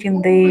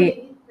palpating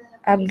the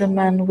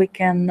abdomen, we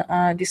can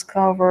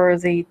discover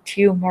the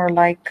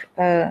tumor-like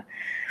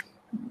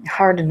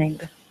hardening.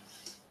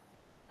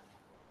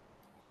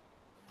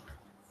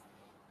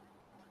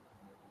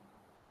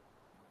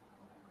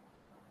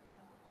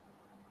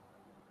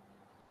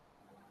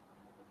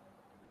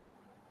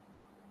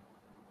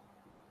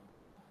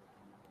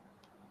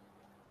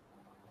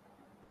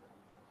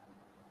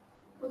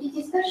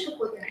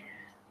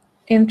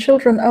 In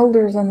children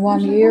older than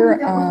 1 year,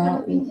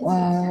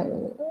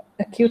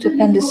 acute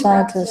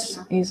appendicitis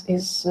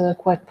is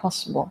quite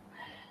possible.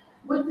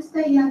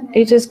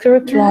 It is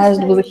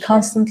characterized with a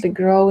constantly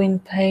growing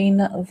pain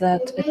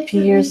that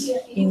appears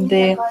in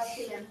the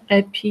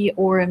epi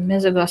or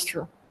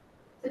mesogaster.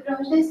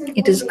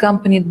 It is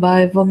accompanied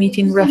by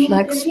vomiting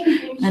reflex,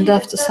 and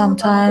after some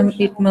time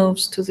it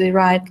moves to the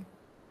right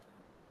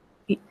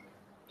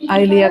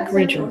iliac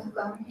region.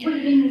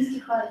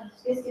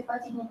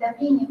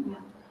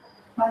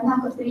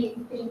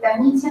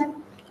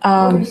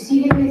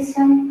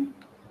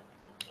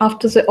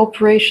 After the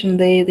operation,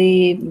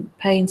 the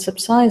pain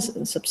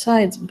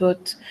subsides,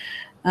 but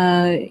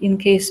in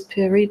case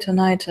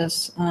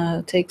peritonitis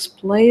takes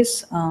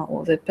place,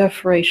 or the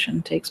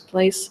perforation takes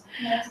place,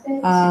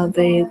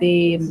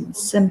 the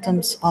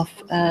symptoms of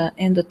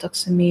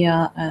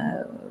endotoxemia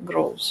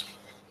grow.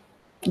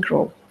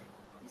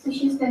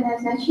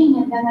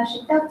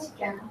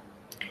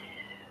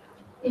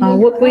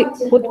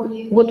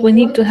 What we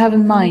need to have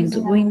in mind,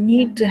 we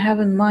need to have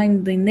in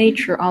mind the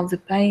nature of the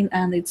pain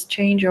and its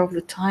change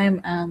over time,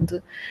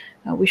 and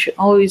we should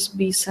always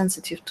be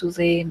sensitive to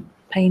the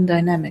pain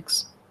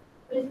dynamics.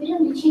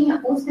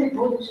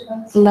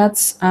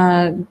 Let's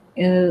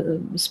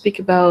speak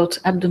about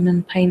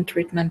abdomen pain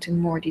treatment in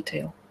more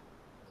detail.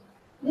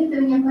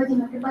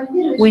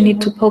 We need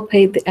to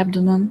palpate the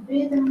abdomen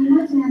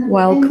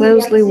while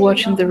closely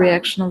watching the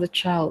reaction of the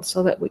child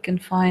so that we can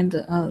find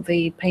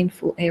the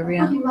painful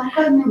area.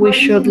 We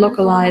should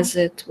localize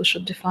it, we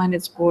should define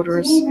its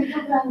borders,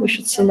 we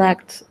should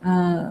select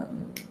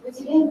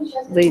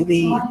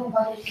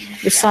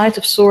the site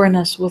of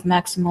soreness with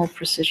maximal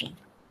precision.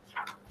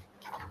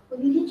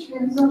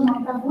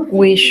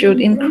 We should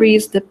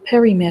increase the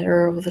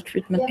perimeter of the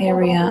treatment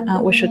area.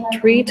 We should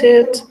treat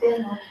it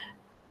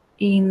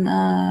in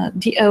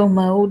DO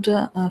mode,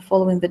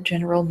 following the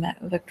general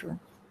vector.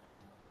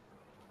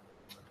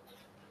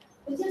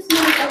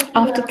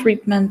 After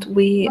treatment,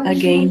 we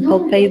again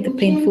palpate the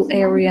painful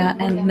area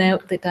and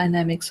note the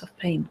dynamics of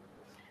pain.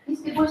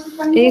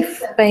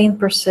 If pain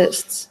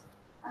persists,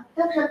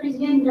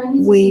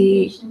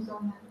 we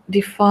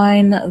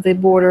define the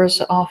borders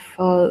of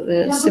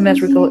the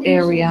symmetrical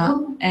area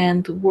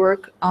and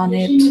work on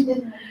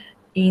it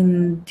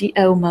in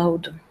DO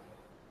mode.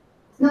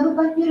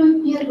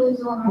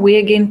 We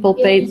again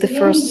palpate the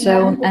first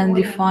zone and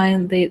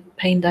define the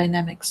pain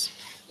dynamics.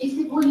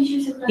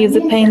 If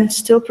the pain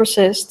still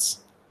persists,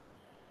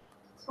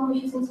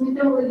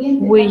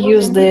 we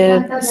use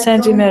the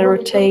centimeter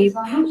tape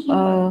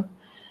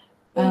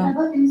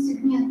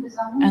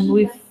and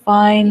we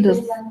find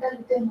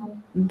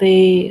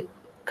the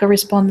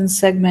corresponding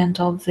segment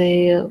of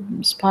the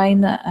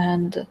spine,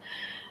 and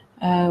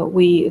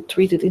we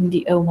treat it in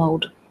DO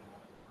mode.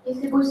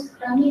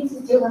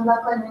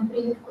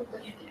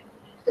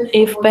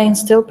 If pain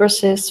still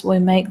persists, we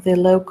make the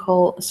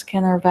local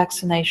scanner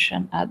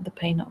vaccination at the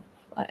pain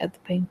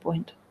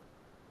point.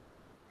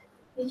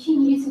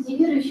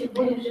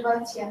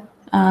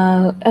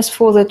 As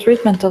for the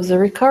treatment of the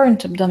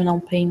recurrent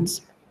abdominal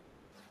pains,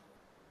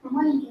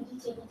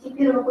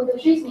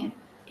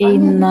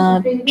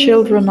 in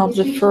children of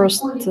the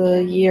first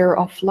year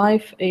of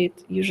life,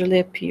 it usually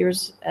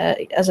appears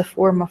as a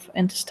form of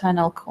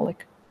intestinal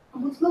colic.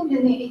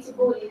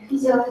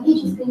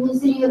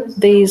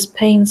 These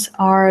pains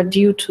are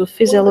due to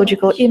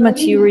physiological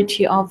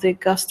immaturity of the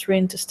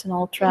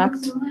gastrointestinal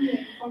tract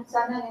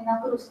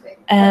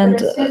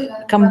and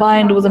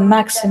combined with a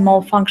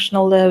maximal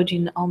functional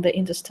loading on the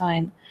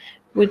intestine,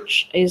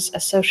 which is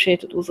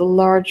associated with a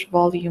large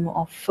volume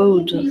of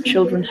food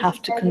children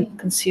have to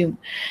consume.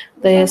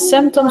 The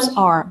symptoms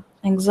are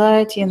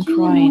anxiety and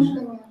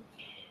crying,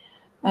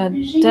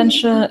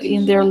 tension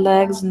in their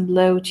legs and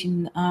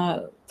bloating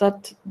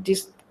that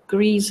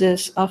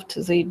decreases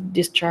after the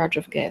discharge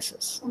of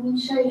gases.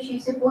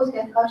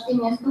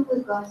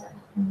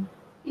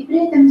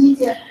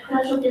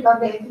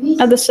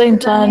 At the same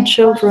time,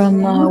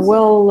 children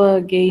will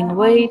gain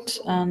weight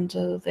and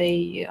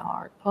they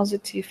are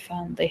positive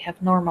and they have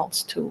normal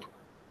stool.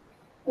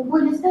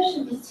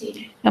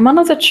 Among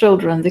other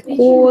children, the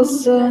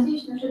cause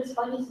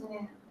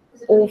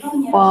of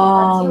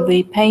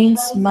the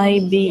pains may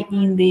be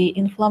in the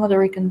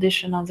inflammatory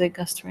condition of the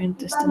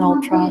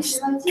gastrointestinal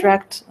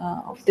tract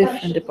of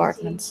different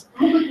departments.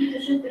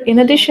 In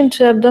addition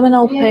to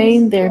abdominal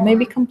pain, there may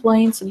be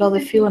complaints about the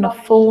feeling of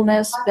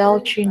fullness,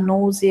 belching,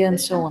 nausea, and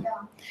so on.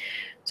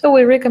 So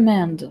we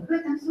recommend to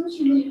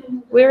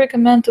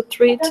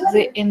treat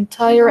the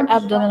entire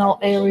abdominal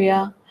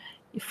area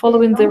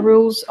following the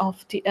rules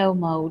of the DO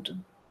mode.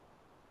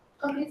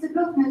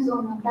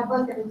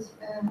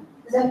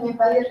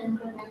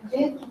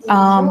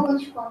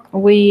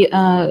 We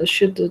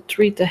should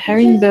treat the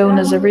herringbone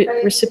as a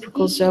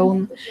reciprocal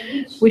zone.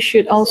 We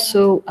should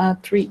also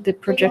treat the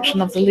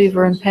projection of the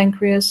liver and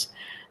pancreas,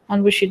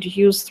 and we should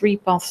use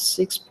 3-path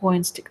 6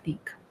 points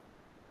technique.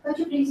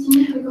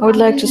 I would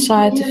like to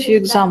cite a few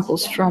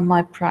examples from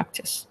my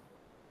practice.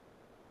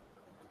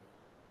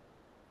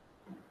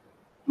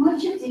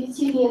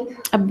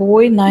 A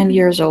boy, 9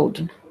 years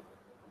old.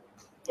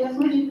 At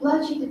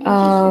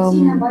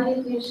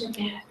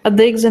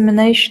the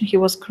examination, he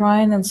was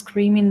crying and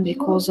screaming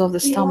because of the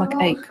stomach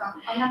ache.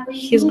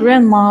 His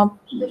grandma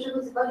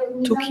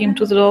took him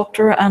to the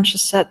doctor, and she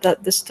said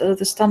that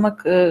the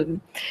stomach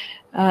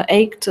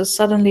ached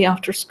suddenly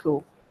after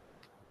school.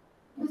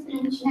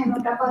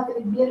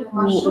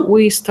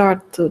 We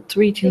start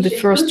treating the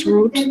first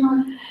route.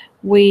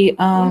 We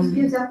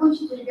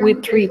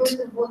treat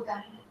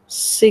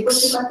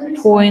 6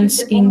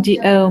 points in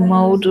DO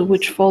mode,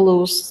 which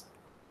follows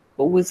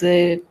with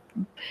a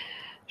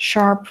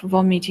sharp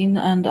vomiting,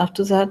 and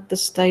after that the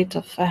state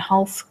of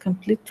health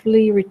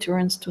completely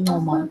returns to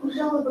normal.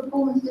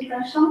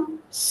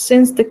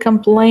 Since the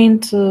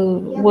complaint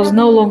was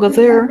no longer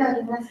there,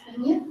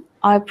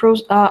 I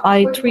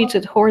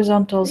treated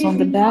horizontals on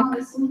the back,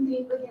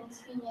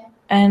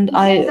 and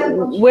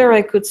where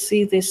I could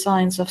see the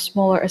signs of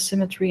smaller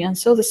asymmetry, and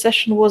so the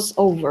session was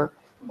over.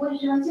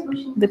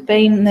 The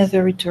pain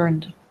never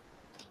returned.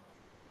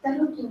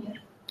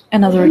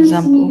 Another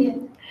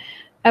example.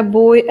 A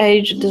boy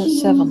aged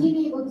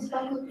 7.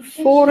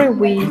 For a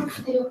week,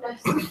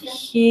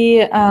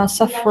 he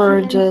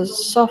suffered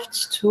soft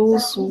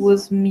stools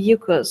with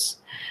mucus.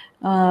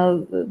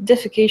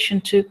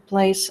 Defecation took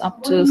place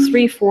up to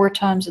 3-4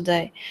 times a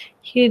day.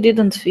 He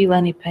didn't feel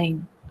any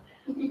pain.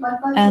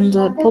 And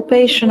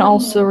palpation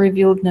also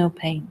revealed no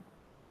pain.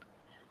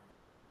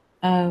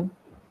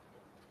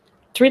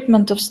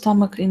 Treatment of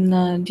stomach in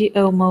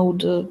DO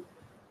mode.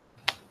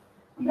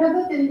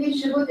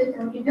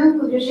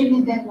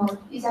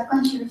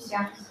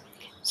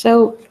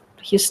 So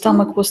his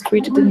stomach was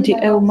treated in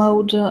DO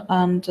mode,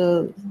 and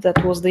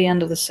that was the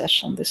end of the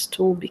session. The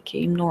stool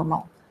became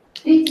normal.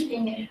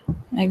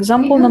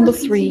 Example number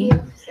 3,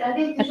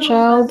 a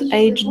child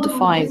aged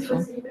 5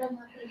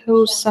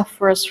 who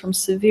suffers from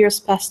severe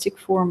spastic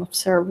form of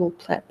cerebral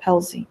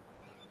palsy.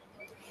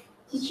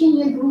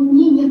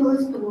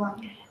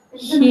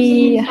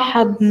 He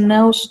had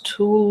no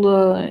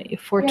stool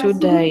for 2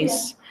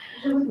 days,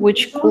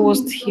 which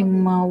caused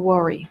him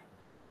worry.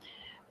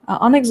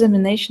 On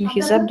examination,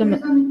 his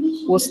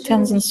abdomen was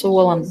tense and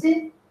swollen.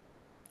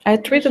 I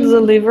treated the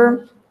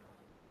liver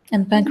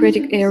and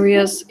pancreatic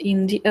areas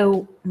in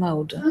DO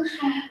mode.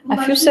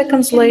 A few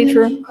seconds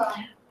later,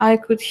 I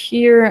could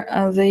hear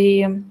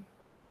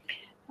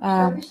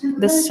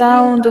the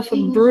sound of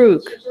a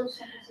brook,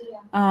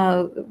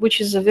 which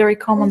is a very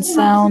common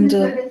sound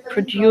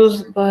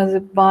produced by the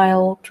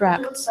bile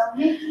tracts.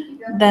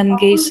 Then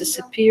gases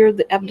appeared,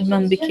 the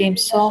abdomen became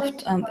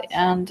soft,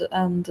 and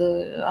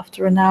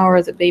after an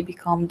hour the baby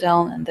calmed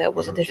down and there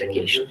was a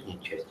defecation.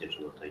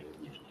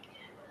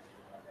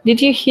 Did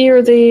you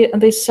hear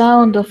the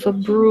sound of a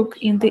brook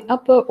in the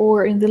upper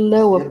or in the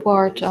lower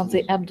part of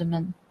the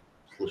abdomen?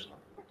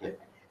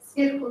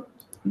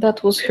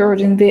 that was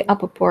heard in the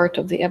upper part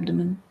of the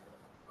abdomen.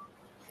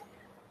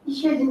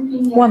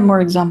 One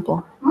more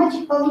example.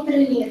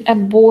 A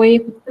boy,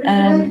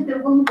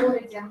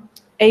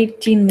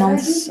 18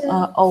 months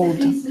old.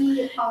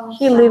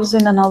 He lives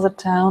in another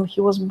town.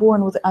 He was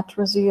born with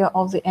atresia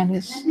of the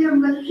anus.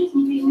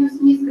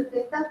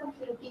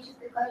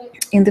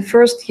 In the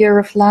first year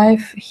of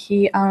life,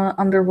 he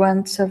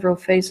underwent several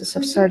phases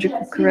of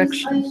surgical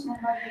correction.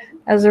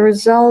 As a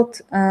result,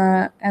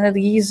 an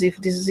adhesive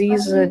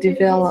disease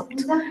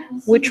developed,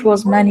 which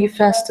was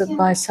manifested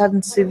by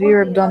sudden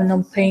severe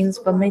abdominal pains,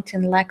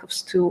 vomiting, lack of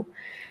stool.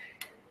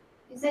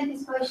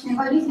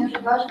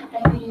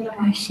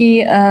 He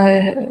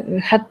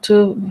had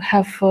to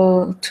have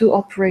 2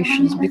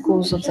 operations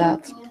because of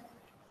that.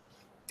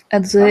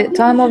 At the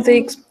time of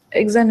the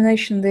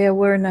examination, there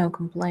were no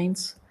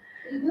complaints.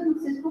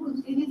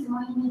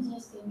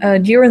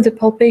 During the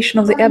palpation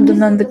of the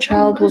abdomen, the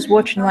child was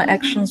watching my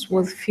actions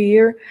with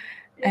fear,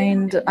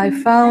 and I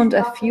found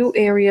a few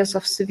areas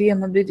of severe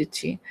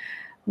morbidity,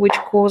 which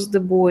caused the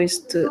boy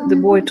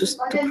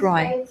to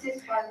cry.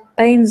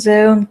 Pain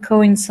zone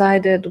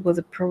coincided with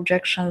the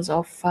projections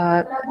of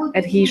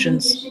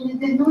adhesions.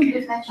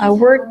 I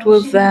worked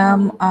with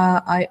them.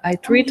 I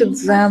treated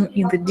them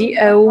in the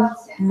DO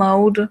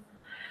mode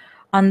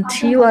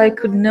until I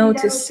could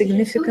notice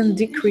significant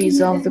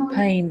decrease of the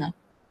pain.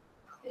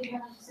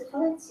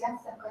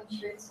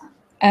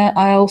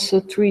 I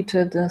also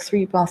treated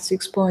 3-path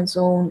 6-point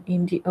zone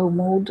in DO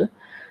mode.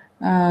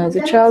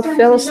 The child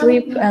fell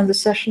asleep and the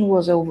session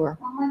was over.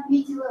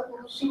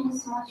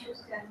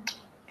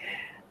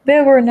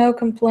 There were no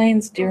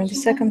complaints during the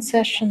second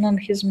session, and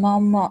his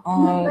mom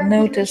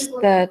noticed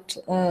that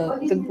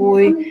the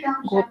boy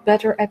got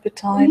better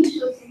appetite.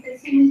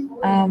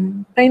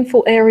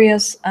 Painful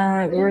areas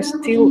were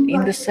still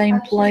in the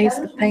same place.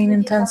 The pain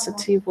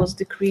intensity was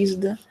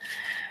decreased,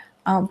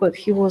 but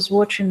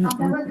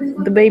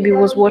the baby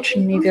was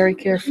watching me very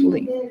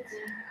carefully.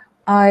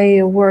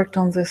 I worked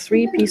on the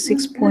 3P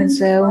 6-point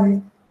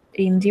zone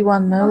in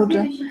D1 mode.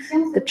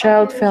 The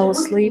child fell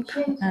asleep,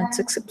 and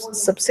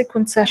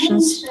subsequent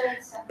sessions,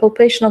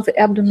 palpation of the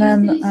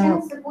abdomen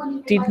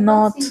did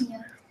not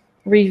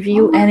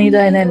reveal any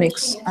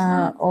dynamics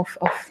of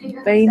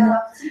pain.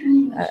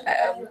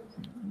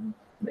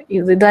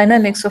 The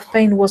dynamics of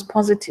pain was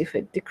positive,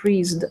 it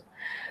decreased.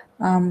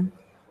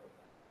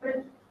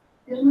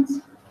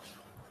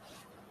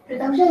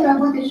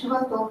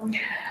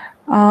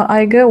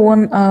 I go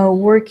on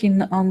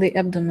working on the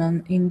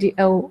abdomen in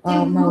DO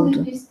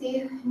mode.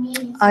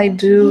 I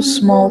do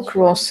small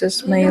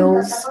crosses,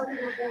 males.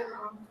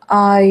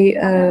 I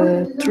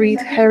treat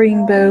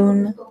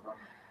herringbone.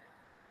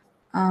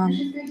 On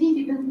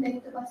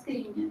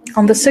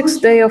the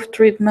 6th day of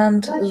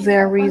treatment,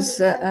 there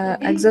is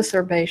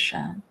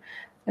exacerbation.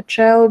 A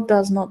child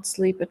does not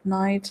sleep at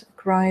night,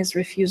 cries,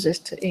 refuses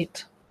to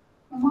eat.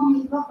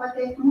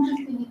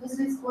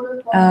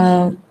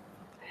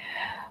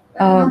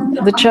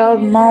 The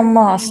child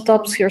mom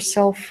stops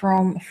herself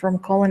from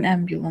calling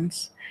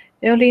ambulance.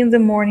 Early in the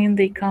morning,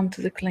 they come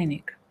to the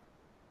clinic.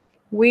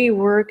 We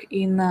work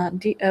in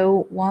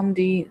DO,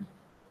 1D,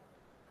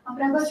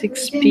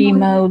 6P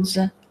modes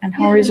and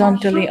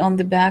horizontally on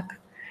the back,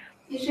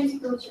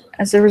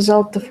 as a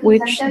result of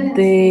which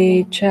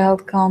the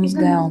child calms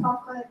down.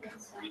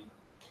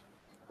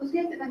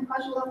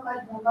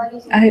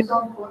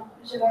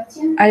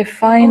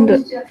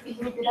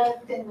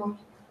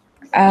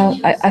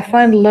 I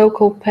find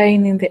local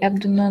pain in the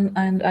abdomen,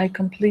 and I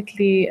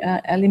completely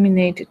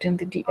eliminate it in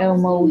the DO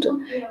mode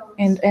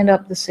and end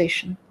up the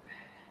session.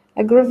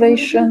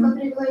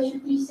 Aggravation.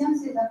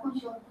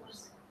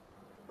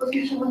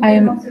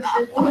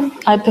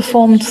 I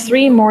performed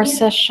 3 more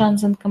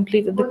sessions and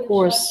completed the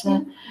course,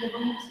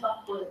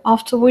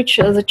 after which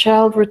the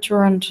child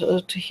returned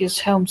to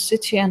his home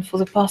city, and for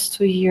the past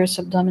 2 years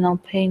abdominal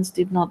pains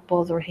did not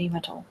bother him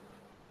at all.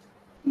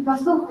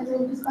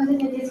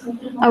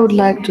 I would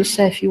like to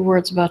say a few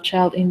words about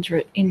child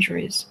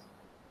injuries.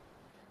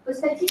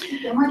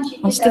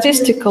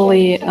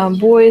 Statistically,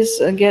 boys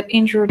get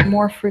injured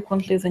more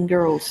frequently than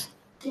girls.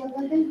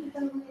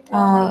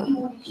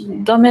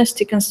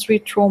 Domestic and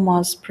street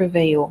traumas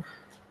prevail.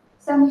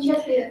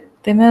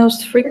 The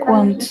most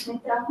frequent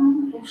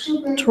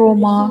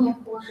trauma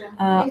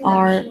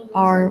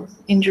are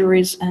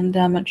injuries and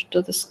damage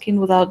to the skin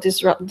without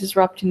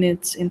disrupting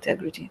its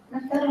integrity.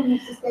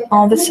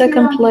 On the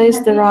second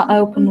place, there are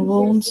open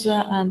wounds,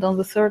 and on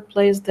the third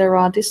place, there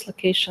are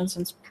dislocations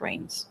and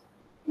sprains.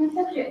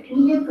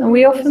 And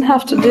we often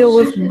have to deal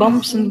with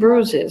bumps and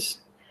bruises.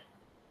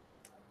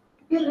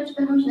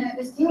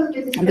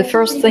 And the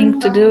first thing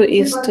to do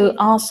is to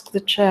ask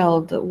the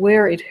child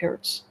where it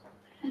hurts.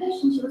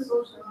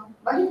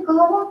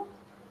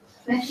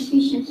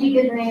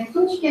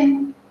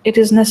 It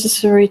is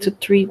necessary to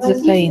treat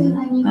the pain,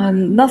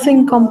 and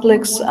nothing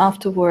complex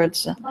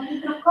afterwards.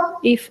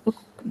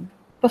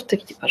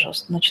 Повторите,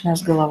 пожалуйста, начиная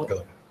с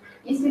головы.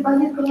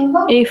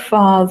 If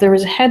there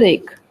is a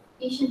headache,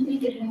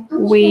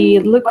 We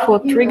look for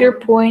trigger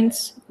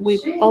points, we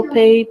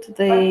palpate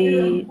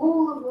the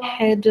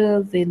head,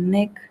 the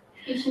neck,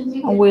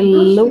 and we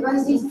look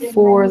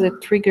for the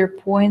trigger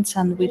points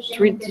and we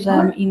treat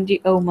them in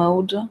the O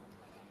mode.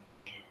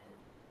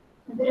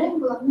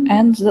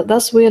 And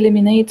thus we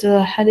eliminate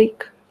the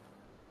headache.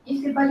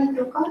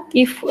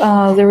 If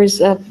there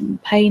is a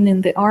pain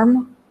in the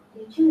arm,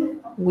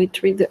 we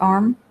treat the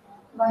arm.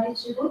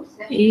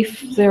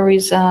 If there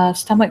is a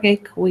stomach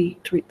ache, we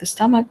treat the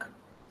stomach.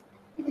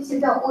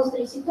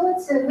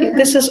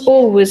 This is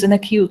always an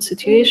acute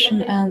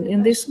situation, and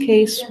in this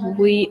case,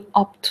 we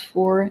opt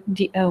for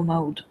the O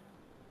mode.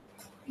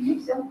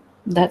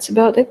 That's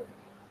about it.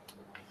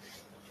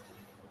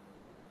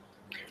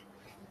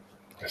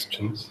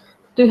 Questions?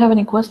 Do you have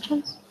any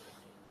questions?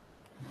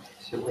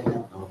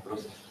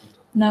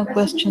 No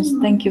questions.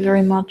 Thank you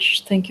very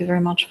much. Thank you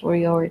very much for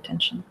your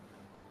attention.